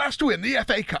United last win the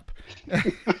FA Cup?"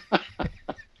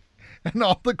 And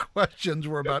all the questions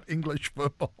were about English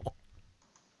football.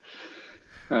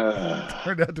 It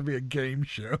turned out to be a game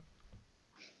show.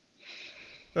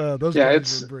 Those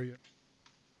guys were brilliant.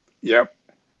 Yep.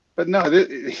 But no,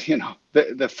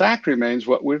 the fact remains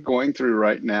what we're going through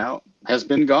right now has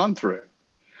been gone through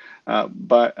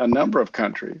by a number of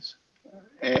countries.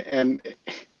 And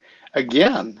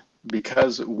again,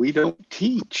 because we don't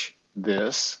teach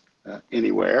this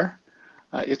anywhere,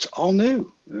 it's all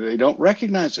new. They don't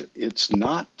recognize it. It's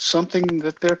not something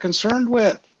that they're concerned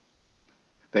with.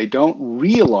 They don't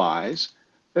realize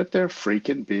that they're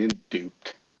freaking being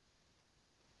duped.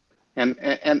 And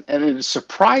it is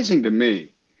surprising to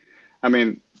me. I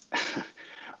mean,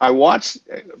 I watched,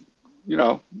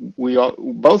 we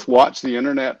both watched the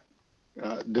internet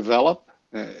develop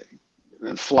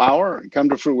and flower and come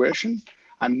to fruition.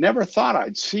 I never thought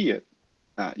I'd see it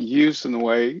used in the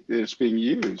way that it's being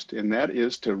used, and that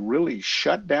is to really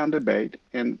shut down debate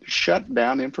and shut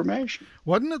down information.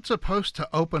 Wasn't it supposed to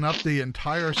open up the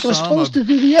entire sum of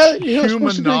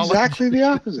human knowledge? Exactly the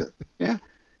opposite. Yeah,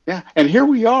 yeah. And here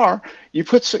we are. You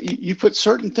put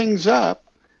certain things up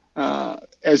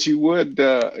as you would,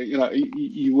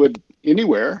 you would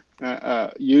anywhere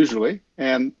usually,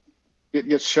 and it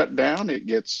gets shut down. It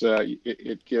gets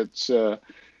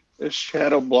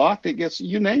shadow blocked. It gets,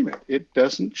 you name it. It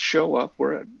doesn't show up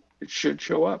where it should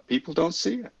show up. People don't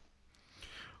see it.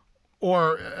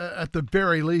 Or at the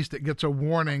very least, it gets a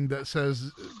warning that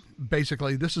says,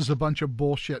 basically, this is a bunch of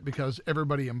bullshit because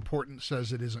everybody important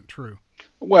says it isn't true.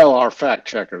 Well, our fact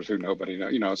checkers who nobody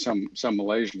knows, some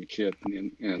Malaysian kid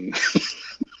in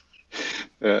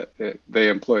they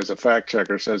employ as a fact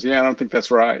checker says, yeah, I don't think that's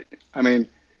right. I mean,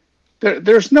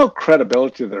 there's no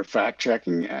credibility to their fact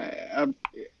checking. And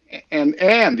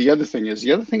the other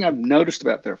thing I've noticed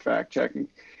about their fact checking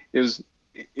is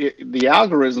the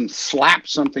algorithm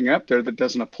slaps something up there that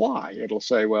doesn't apply. It'll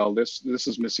say, well, this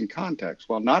is missing context.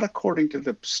 Well, not according to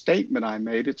the statement I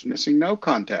made. It's missing no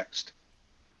context.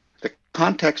 The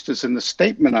context is in the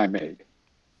statement I made,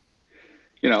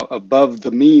 above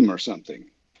the meme or something.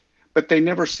 But they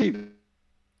never see that.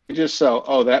 They just say,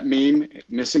 oh, that meme,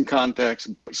 missing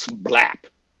context, blap.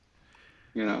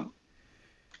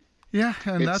 Yeah,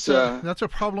 and that's a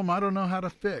problem I don't know how to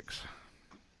fix.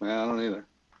 Well, I don't either.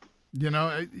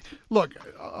 Look,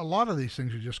 a lot of these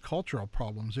things are just cultural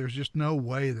problems. There's just no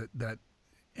way that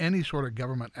any sort of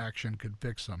government action could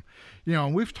fix them.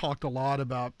 And we've talked a lot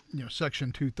about,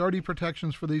 Section 230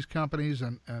 protections for these companies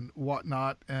and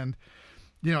whatnot. And,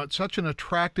 it's such an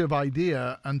attractive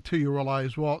idea until you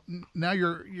realize, well, now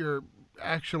you're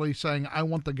actually saying, I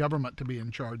want the government to be in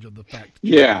charge of the fact.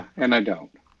 Yeah, and I don't.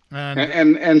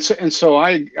 And so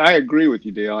I agree with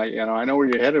you, Dale. I know where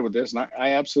you're headed with this, and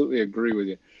I absolutely agree with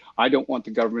you. I don't want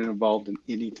the government involved in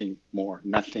anything more.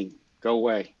 Nothing. Go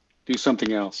away. Do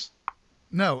something else.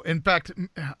 No, in fact,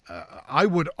 I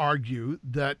would argue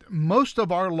that most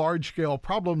of our large-scale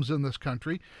problems in this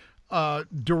country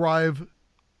derive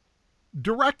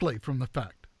directly from the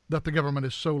fact that the government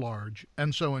is so large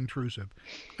and so intrusive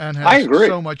and has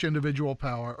so much individual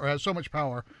power, or has so much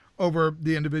power over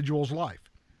the individual's life.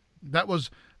 That was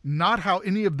not how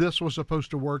any of this was supposed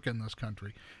to work in this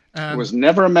country. And, it was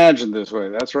never imagined this way.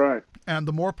 That's right. And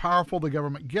the more powerful the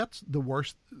government gets, the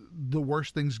worse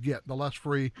things get, the less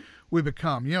free we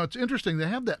become. It's interesting. They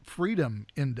have that freedom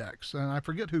index, and I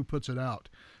forget who puts it out.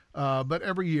 But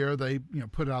every year they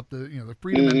put out the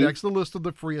freedom index, the list of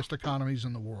the freest economies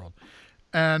in the world.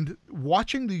 And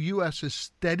watching the U.S.'s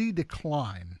steady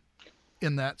decline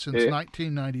in that since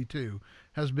 1992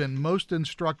 has been most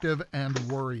instructive and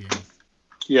worrying.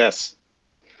 Yes.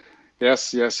 And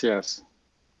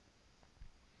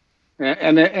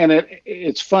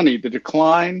it's funny. The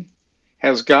decline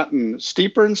has gotten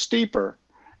steeper and steeper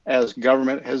as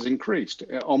government has increased,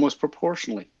 almost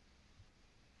proportionally.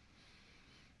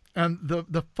 And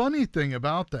the funny thing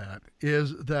about that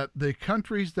is that the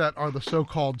countries that are the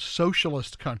so-called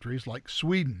socialist countries, like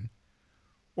Sweden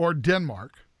or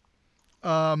Denmark,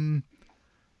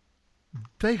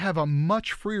 they have a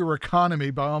much freer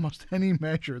economy by almost any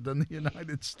measure than the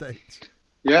United States.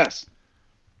 Yes.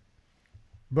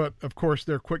 But, of course,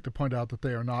 they're quick to point out that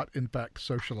they are not, in fact,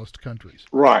 socialist countries.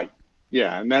 Right.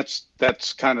 Yeah, and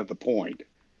that's kind of the point.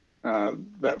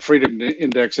 That freedom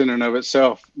index in and of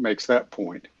itself makes that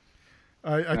point.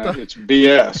 I thought it's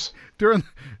BS.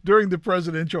 During the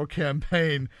presidential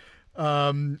campaign,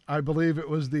 I believe it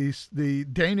was the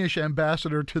Danish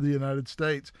ambassador to the United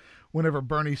States, whenever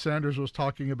Bernie Sanders was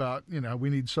talking about, we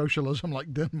need socialism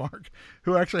like Denmark,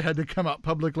 who actually had to come out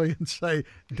publicly and say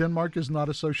Denmark is not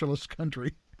a socialist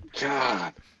country.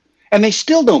 God. And they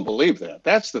still don't believe that.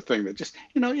 That's the thing that just,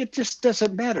 it just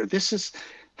doesn't matter. This is,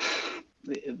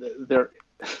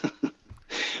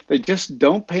 they just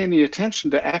don't pay any attention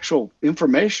to actual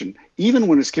information, even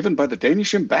when it's given by the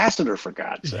Danish ambassador, for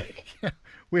God's sake. Yeah.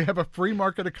 We have a free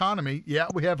market economy. Yeah,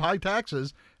 we have high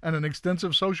taxes and an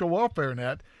extensive social welfare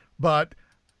net, but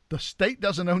the state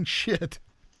doesn't own shit.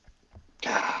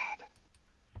 God.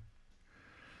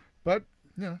 But,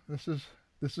 this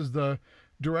is the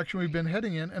direction we've been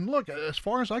heading in. And look, as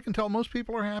far as I can tell, most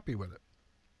people are happy with it.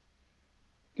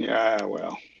 Yeah,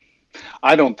 well,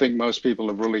 I don't think most people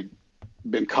have really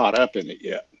been caught up in it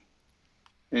yet.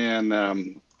 And,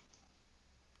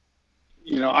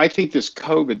 I think this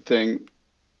COVID thing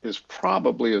is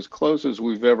probably as close as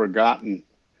we've ever gotten,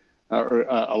 or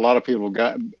a lot of people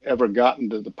ever gotten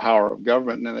to the power of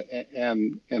government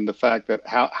and the fact that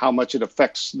how much it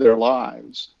affects their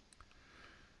lives.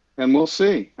 And we'll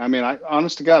see. I mean,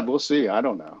 honest to God, we'll see. I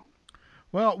don't know.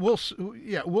 Well, we'll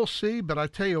see. But I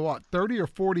tell you what, 30 or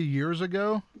 40 years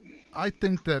ago, I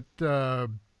think that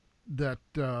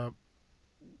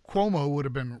Cuomo would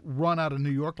have been run out of New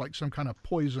York like some kind of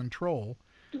poison troll.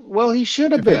 Well, he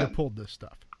should have been. If he had pulled this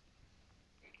stuff.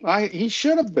 He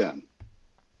should have been.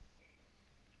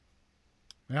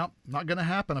 Well, not going to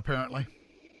happen, apparently.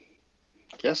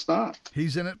 Guess not.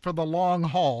 He's in it for the long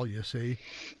haul, you see.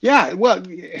 Yeah, well.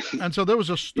 And so there was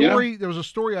a story. There was a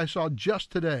story I saw just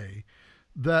today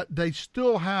that they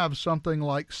still have something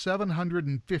like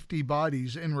 750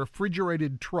 bodies in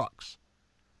refrigerated trucks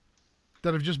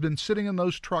that have just been sitting in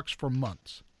those trucks for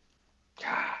months.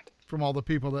 God. From all the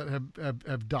people that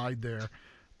have died there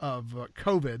of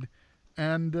COVID.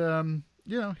 And,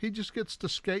 he just gets to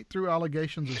skate through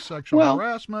allegations of sexual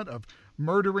harassment, of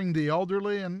murdering the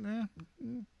elderly, and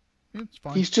it's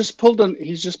fine. He's just pulled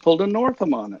a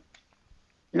Northam on it.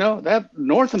 That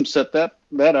Northam set that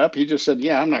up. He just said,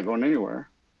 "Yeah, I'm not going anywhere."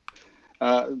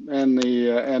 And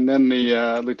then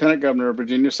the lieutenant governor of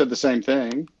Virginia said the same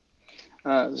thing.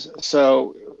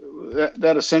 So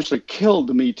that essentially killed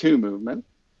the Me Too movement.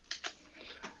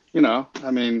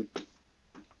 I mean,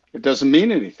 it doesn't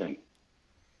mean anything.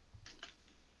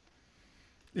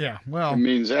 Yeah, It well,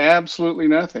 means absolutely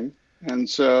nothing. And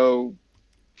so,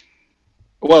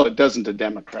 well, it doesn't to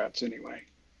Democrats anyway.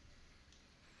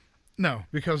 no,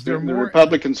 because The, they're the more.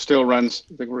 Republicans still runs.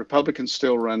 The Republicans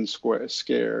still run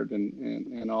scared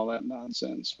and all that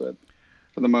nonsense. But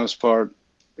for the most part,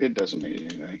 it doesn't mean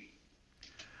anything.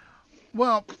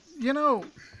 Well, you know,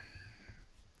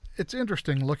 it's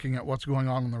interesting looking at what's going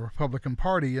on in the Republican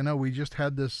Party. We just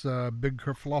had this big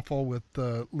kerfluffle with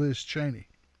Liz Cheney.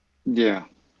 Yeah.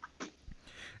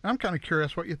 I'm kind of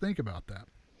curious what you think about that.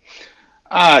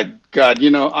 God,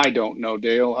 I don't know,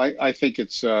 Dale. I think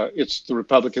it's the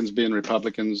Republicans being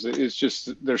Republicans. It's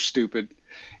just they're stupid,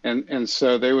 and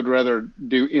so they would rather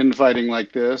do infighting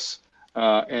like this,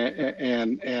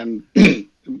 and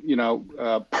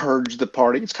purge the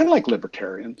party. It's kind of like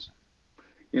libertarians.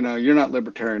 You're not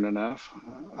libertarian enough.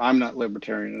 I'm not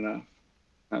libertarian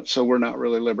enough. So we're not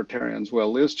really libertarians.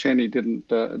 Well, Liz Cheney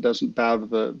doesn't bow to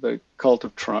the cult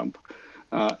of Trump.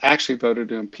 Actually voted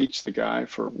to impeach the guy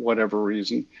for whatever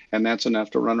reason, and that's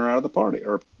enough to run her out of the party,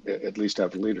 or at least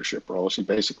have a leadership role. She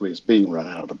basically is being run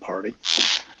out of the party.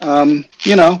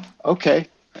 Okay.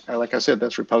 Like I said,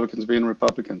 that's Republicans being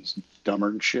Republicans,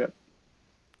 dumber than shit.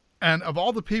 And of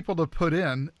all the people to put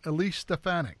in, Elise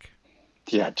Stefanik.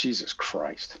 Yeah, Jesus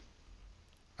Christ.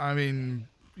 I mean,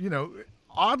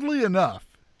 oddly enough,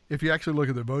 if you actually look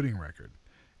at the voting record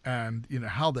and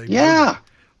how they Yeah. voted,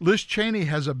 Liz Cheney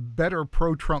has a better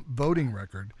pro-Trump voting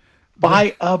record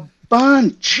by a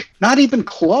bunch, not even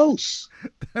close.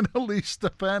 Than Elise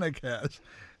Stefanik has.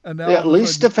 And now at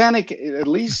least Stefanik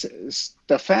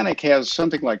has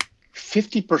something like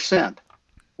 50%,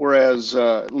 whereas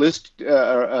Liz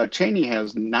Cheney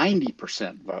has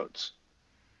 90% votes.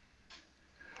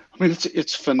 I mean,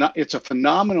 it's a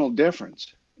phenomenal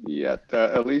difference. Yet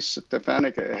at least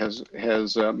Stefanik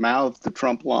has mouthed the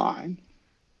Trump line,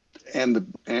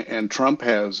 and Trump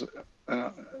has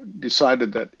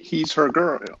decided that he's her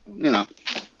girl.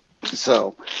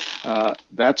 So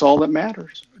that's all that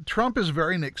matters. Trump is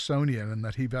very Nixonian in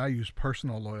that he values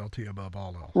personal loyalty above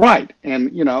all else. Right,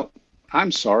 and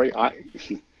I'm sorry, I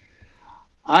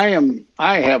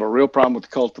have a real problem with the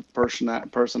cult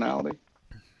of personality,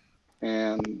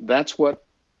 and that's what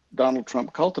Donald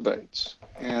Trump cultivates,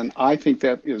 and I think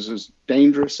that is as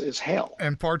dangerous as hell.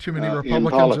 And far too many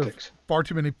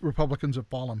Republicans have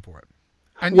fallen for it.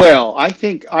 And well, I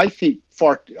think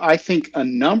a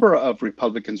number of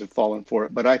Republicans have fallen for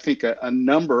it, but I think a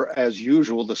number, as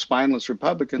usual, the spineless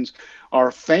Republicans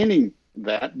are feigning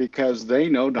that because they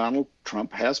know Donald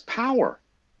Trump has power,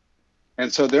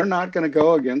 and so they're not going to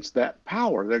go against that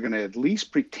power. They're going to at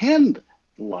least pretend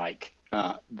like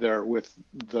they're with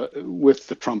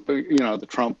the Trump, the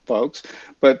Trump folks,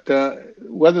 but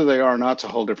whether they are or not is a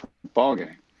whole different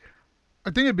ballgame. I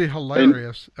think it'd be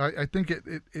hilarious. I think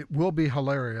it will be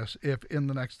hilarious if in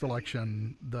the next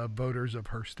election the voters of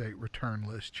her state return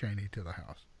Liz Cheney to the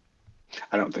House.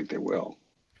 I don't think they will,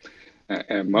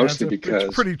 and mostly because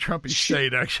it's a pretty Trumpy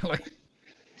state, actually.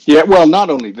 Yeah, well,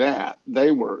 not only that,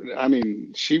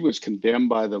 she was condemned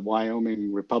by the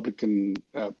Wyoming Republican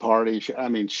Party.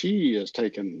 She has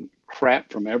taken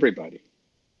crap from everybody.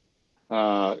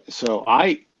 So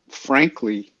I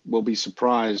frankly will be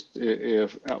surprised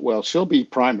if, she'll be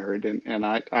primaried, and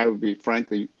I would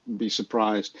be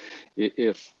surprised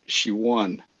if she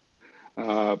won.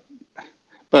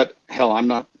 But hell, I'm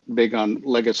not big on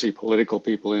legacy political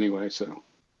people anyway, so.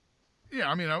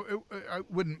 Yeah,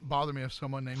 it wouldn't bother me if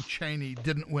someone named Cheney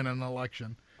didn't win an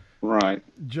election. Right.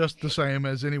 Just the same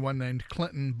as anyone named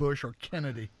Clinton, Bush, or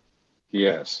Kennedy.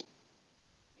 Yes.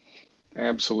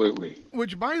 Absolutely.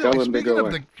 Which, by the way,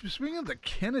 speaking of the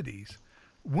Kennedys,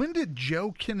 when did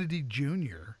Joe Kennedy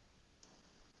Jr.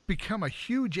 become a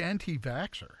huge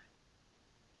anti-vaxxer?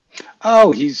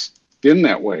 Oh, he's been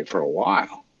that way for a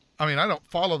while. I don't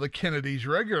follow the Kennedys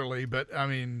regularly, but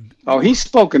Oh, he's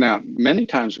spoken out many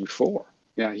times before.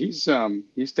 Yeah, he's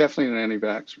definitely an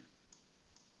anti-vaxxer.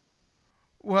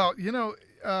 Well,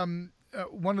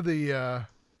 one of the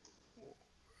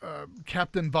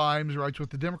Captain Vimes writes,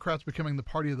 with the Democrats becoming the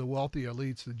party of the wealthy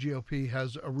elites, the GOP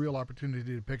has a real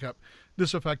opportunity to pick up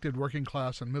disaffected working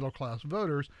class and middle class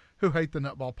voters who hate the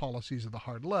nutball policies of the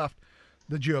hard left.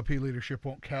 The GOP leadership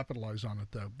won't capitalize on it,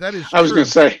 though. That is true. I was going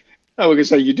to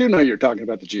say, you do know you're talking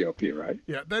about the GOP, right?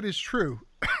 Yeah, that is true.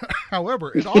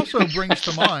 However, it also brings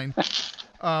to mind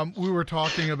We were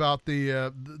talking about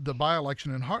the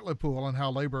by-election in Hartlepool and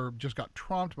how Labor just got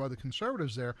trumped by the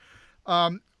Conservatives there.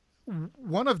 Um,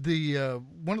 one of the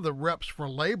reps for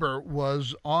Labor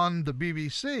was on the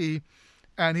BBC,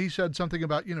 and he said something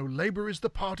about, Labor is the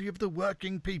party of the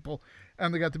working people.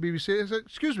 And they got the BBC. I said,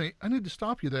 excuse me, I need to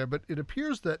stop you there, but it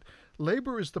appears that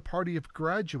Labor is the party of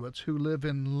graduates who live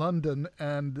in London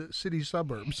and city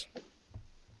suburbs.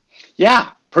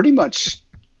 Yeah, pretty much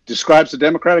describes the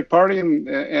Democratic Party and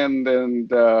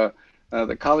the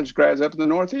college grads up in the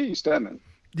Northeast, doesn't it?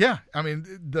 Yeah, I mean,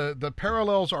 the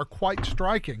parallels are quite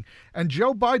striking. And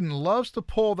Joe Biden loves to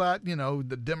pull that,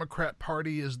 the Democrat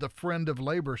Party is the friend of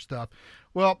labor stuff.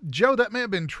 Well, Joe, that may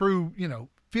have been true,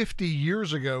 50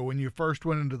 years ago when you first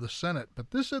went into the Senate,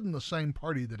 but this isn't the same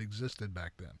party that existed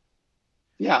back then.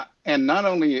 Yeah, and not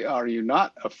only are you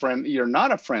not a friend, you're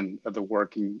not a friend of the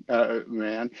working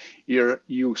man.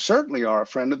 You certainly are a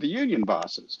friend of the union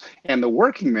bosses. And the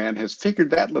working man has figured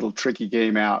that little tricky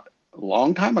game out a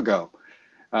long time ago.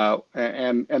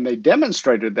 And they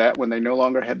demonstrated that when they no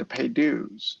longer had to pay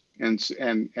dues and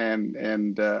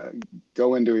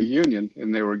go into a union,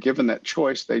 and they were given that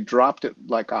choice. They dropped it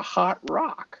like a hot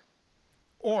rock.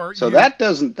 That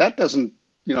doesn't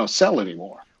sell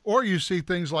anymore. Or you see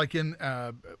things like in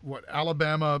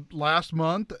Alabama last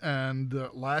month and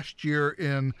last year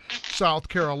in South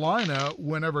Carolina,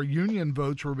 whenever union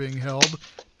votes were being held,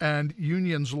 and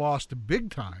unions lost big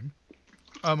time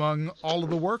among all of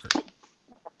the workers.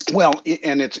 Well,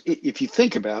 and if you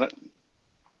think about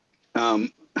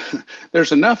it,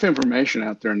 there's enough information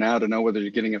out there now to know whether you're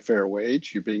getting a fair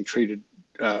wage, you're being treated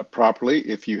properly,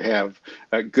 if you have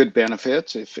good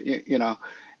benefits,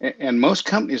 and most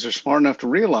companies are smart enough to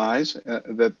realize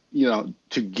that,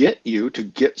 to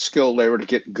get skilled labor, to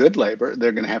get good labor,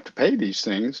 they're going to have to pay these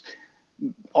things.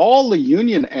 All the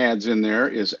union adds in there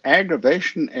is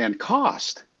aggravation and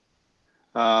cost.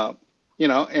 And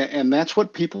that's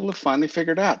what people have finally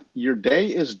figured out. Your day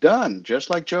is done, just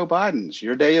like Joe Biden's.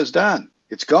 Your day is done.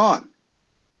 It's gone.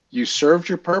 You served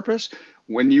your purpose.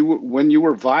 When you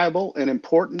were viable and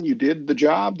important, you did the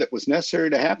job that was necessary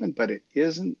to happen, but it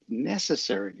isn't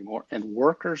necessary anymore, and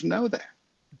workers know that.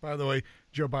 By the way,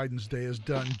 Joe Biden's day is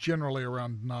done generally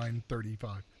around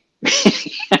 9:35.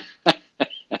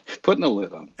 Putting a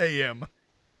lid on a.m.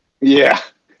 Yeah.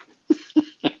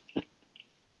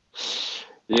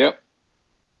 Yep.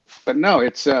 But no,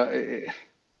 it's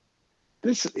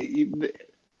this.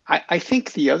 I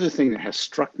think the other thing that has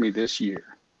struck me this year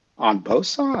on both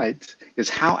sides is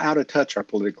how out of touch our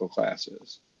political class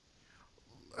is.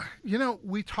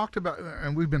 We talked about,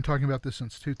 and we've been talking about this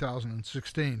since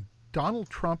 2016. Donald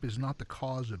Trump is not the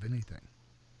cause of anything.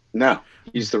 No,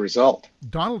 he's the result.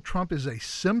 Donald Trump is a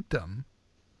symptom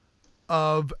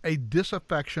of a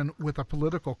disaffection with a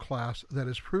political class that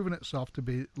has proven itself to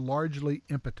be largely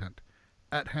impotent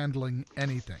at handling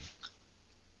anything.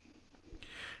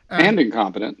 And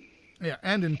incompetent. Yeah,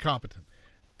 and incompetent.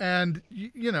 And,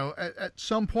 at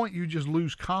some point you just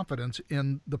lose confidence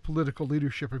in the political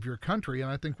leadership of your country, and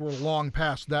I think we're long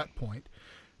past that point.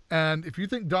 And if you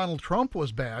think Donald Trump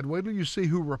was bad, wait till you see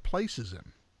who replaces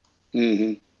him.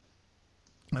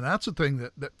 Mm-hmm. And that's the thing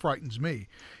that frightens me.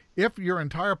 If your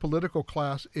entire political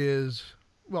class is,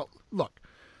 well, look,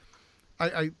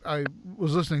 I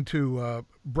was listening to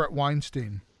Brett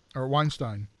Weinstein,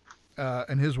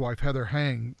 and his wife, Heather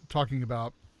Hang, talking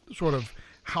about sort of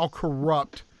how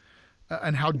corrupt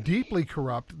and how deeply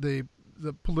corrupt the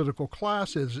political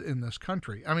class is in this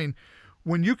country. I mean,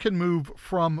 when you can move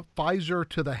from Pfizer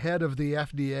to the head of the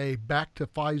FDA back to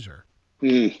Pfizer,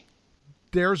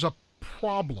 there's a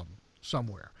problem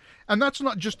somewhere. And that's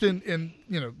not just in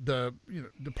the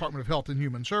Department of Health and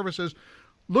Human Services.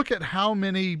 Look at how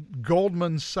many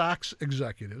Goldman Sachs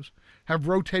executives have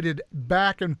rotated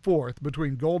back and forth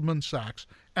between Goldman Sachs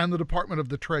and the Department of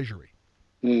the Treasury.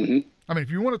 Mm-hmm. I mean, if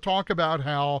you want to talk about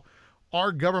how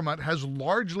our government has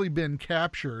largely been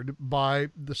captured by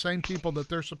the same people that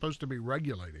they're supposed to be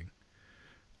regulating,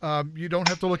 you don't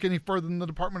have to look any further than the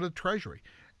Department of the Treasury.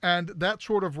 And that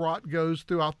sort of rot goes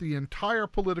throughout the entire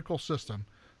political system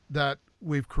that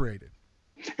we've created.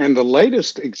 And the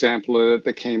latest example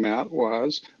that came out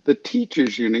was the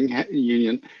teachers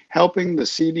union helping the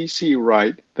CDC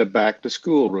write the back to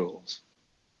school rules.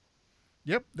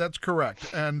 Yep, that's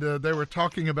correct. And they were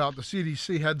talking about, the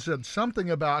CDC had said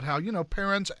something about how,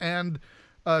 parents and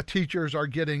teachers are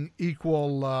getting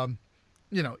equal,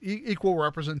 equal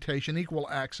representation, equal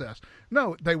access.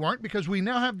 No, they weren't, because we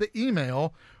now have the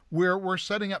email where we're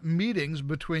setting up meetings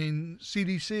between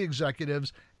CDC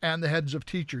executives and the heads of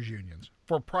teachers unions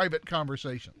for private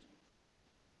conversations.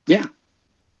 Yeah,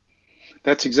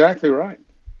 that's exactly right.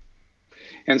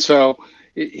 And so,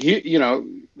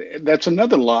 that's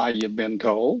another lie you've been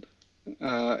told.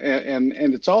 And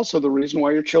it's also the reason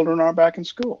why your children aren't back in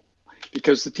school,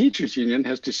 because the teachers union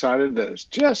has decided that it's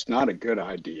just not a good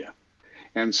idea.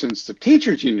 And since the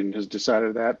teachers union has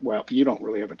decided that, well, you don't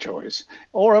really have a choice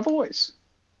or a voice.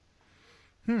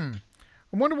 I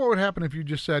wonder what would happen if you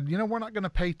just said, we're not going to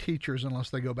pay teachers unless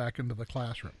they go back into the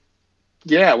classroom.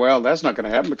 Yeah, well, that's not going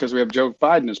to happen because we have Joe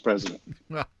Biden as president.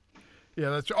 Well, yeah,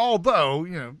 that's,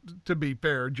 although, to be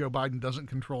fair, Joe Biden doesn't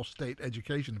control state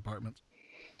education departments.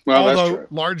 Well, although that's true.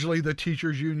 Largely the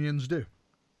teachers unions do.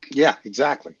 Yeah,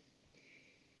 exactly.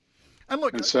 And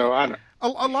look, and so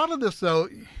a lot of this, though,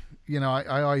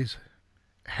 I always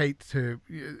hate to,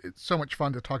 it's so much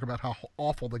fun to talk about how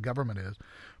awful the government is.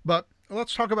 But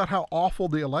let's talk about how awful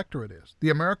the electorate is. The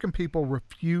American people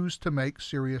refuse to make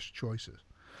serious choices.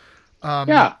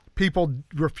 People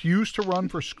refuse to run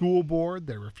for school board.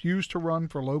 They refuse to run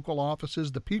for local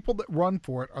offices. The people that run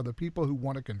for it are the people who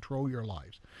want to control your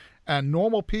lives. And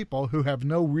normal people who have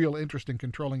no real interest in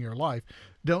controlling your life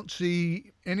don't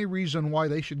see any reason why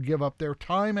they should give up their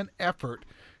time and effort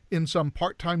in some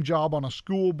part-time job on a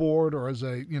school board or as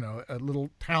a little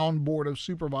town board of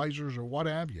supervisors or what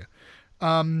have you.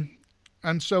 And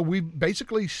so we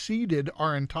basically ceded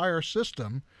our entire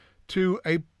system to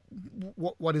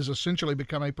what has essentially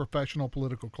become a professional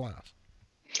political class.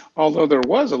 Although there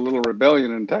was a little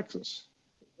rebellion in Texas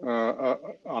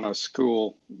on a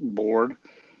school board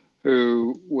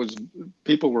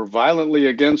people were violently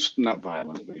against, not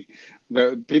violently,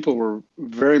 the people were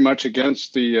very much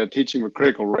against the teaching of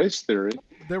critical race theory.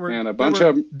 They were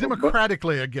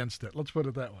democratically against it. Let's put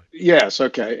it that way. Yes.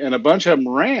 Okay. And a bunch of them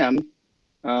ran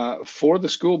for the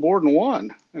school board and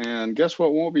won. And guess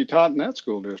what won't be taught in that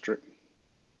school district?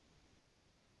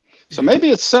 So maybe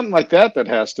it's something like that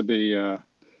has to be,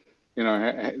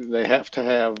 they have to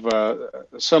have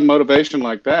some motivation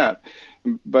like that.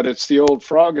 But it's the old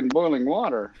frog in boiling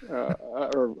water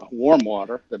or warm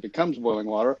water that becomes boiling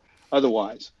water.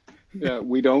 Otherwise,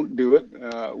 we don't do it.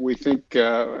 We think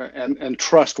and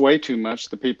trust way too much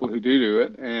the people who do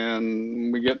it.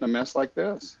 And we get in a mess like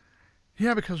this.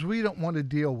 Yeah, because we don't want to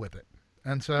deal with it.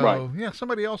 And so, right.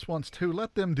 Somebody else wants to.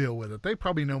 Let them deal with it. They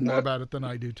probably know more about it than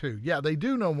I do, too. Yeah, they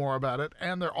do know more about it,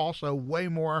 and they're also way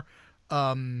more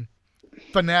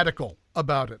fanatical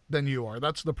about it than you are.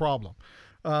 That's the problem.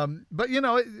 But,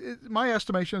 my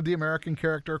estimation of the American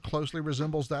character closely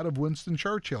resembles that of Winston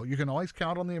Churchill. You can always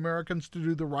count on the Americans to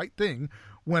do the right thing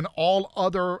when all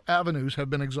other avenues have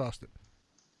been exhausted.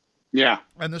 Yeah.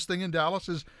 And this thing in Dallas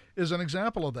is an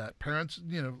example of that. Parents,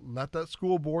 let that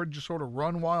school board just sort of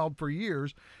run wild for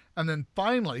years. And then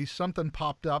finally something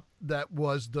popped up that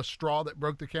was the straw that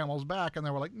broke the camel's back. And they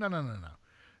were like, no.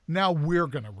 Now we're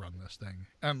going to run this thing.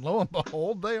 And lo and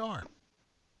behold, they are.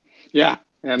 Yeah.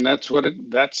 And that's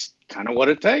kind of what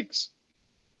it takes.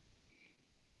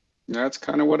 That's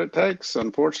kind of what it takes,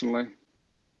 unfortunately.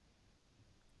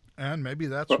 And maybe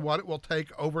that's what it will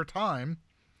take over time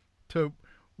to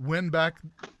win back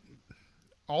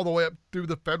all the way up through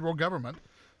the federal government.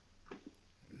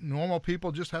 Normal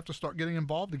people just have to start getting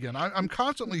involved again. I'm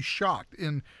constantly shocked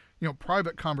in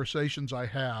private conversations I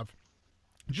have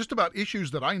just about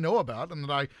issues that I know about and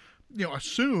that I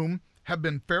assume have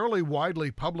been fairly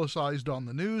widely publicized on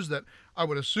the news, that I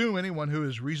would assume anyone who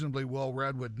is reasonably well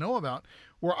read would know about,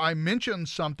 where I mention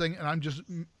something and I'm just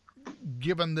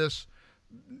given this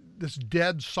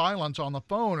dead silence on the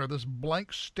phone or this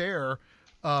blank stare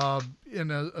in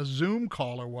a Zoom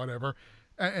call or whatever.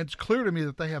 And it's clear to me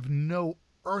that they have no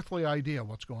earthly idea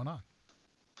what's going on.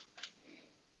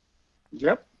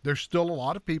 Yep. There's still a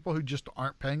lot of people who just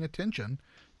aren't paying attention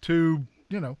to,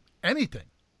 anything.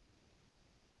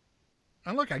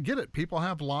 And look, I get it. People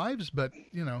have lives, but,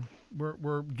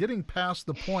 we're getting past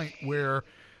the point where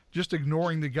just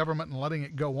ignoring the government and letting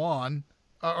it go on,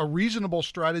 a reasonable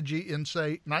strategy in,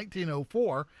 say,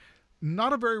 1904,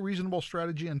 not a very reasonable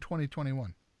strategy in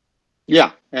 2021.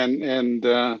 Yeah, and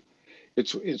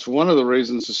it's one of the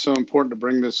reasons it's so important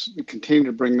to continue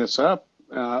to bring this up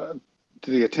to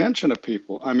the attention of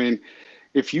people. I mean,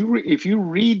 if you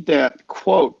read that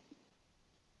quote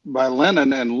by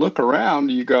Lenin and look around,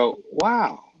 you go,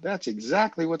 wow, that's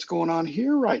exactly what's going on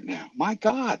here right now. My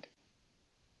God,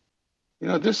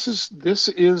 this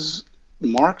is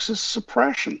Marxist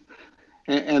suppression.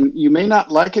 And you may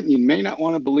not like it, and you may not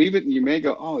want to believe it, and you may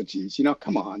go, oh, geez,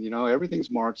 come on,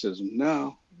 everything's Marxism.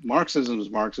 No, Marxism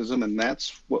is Marxism, and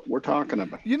that's what we're talking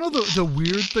about. The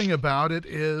weird thing about it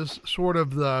is sort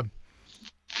of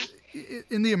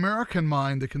in the American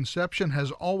mind, the conception has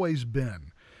always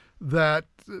been that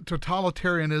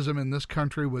totalitarianism in this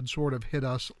country would sort of hit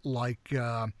us like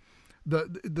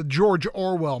the George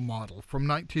Orwell model from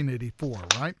 1984,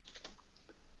 right?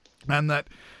 And that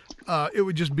it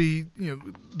would just be,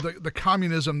 the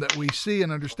communism that we see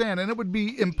and understand, and it would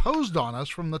be imposed on us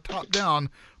from the top down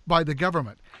by the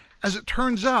government. As it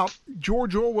turns out,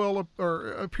 George Orwell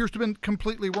appears to have been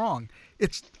completely wrong.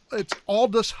 It's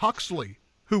Aldous Huxley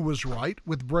who was right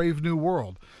with Brave New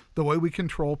World. The way we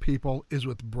control people is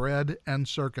with bread and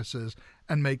circuses,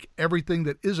 and make everything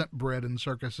that isn't bread and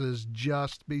circuses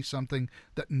just be something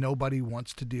that nobody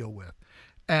wants to deal with.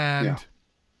 And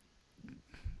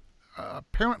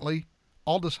apparently,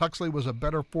 Aldous Huxley was a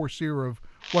better foreseer of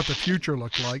what the future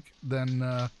looked like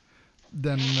than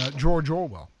George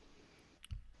Orwell.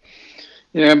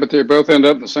 Yeah, but they both end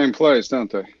up in the same place, don't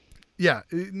they? Yeah,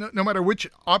 no matter which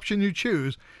option you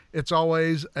choose, it's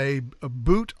always a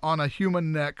boot on a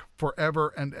human neck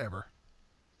forever and ever.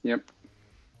 Yep.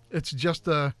 It's just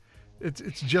a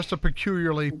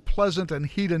peculiarly pleasant and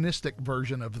hedonistic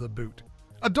version of the boot.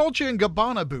 A Dolce &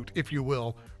 Gabbana boot, if you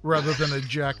will, rather than a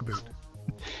jack boot.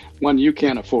 One you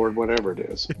can't afford, whatever it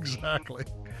is. Exactly.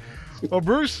 Well,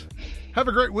 Bruce, have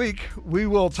a great week. We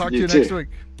will talk to you too. next week.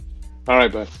 All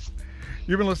right, bud.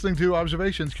 You've been listening to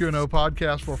Observations Q&O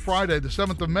podcast for Friday, the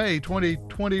 7th of May,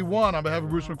 2021. On behalf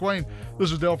of Bruce McWayne,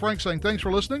 this is Dale Frank saying thanks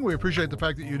for listening. We appreciate the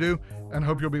fact that you do, and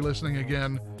hope you'll be listening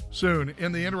again soon.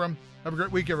 In the interim, have a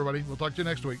great week, everybody. We'll talk to you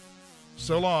next week.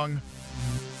 So long.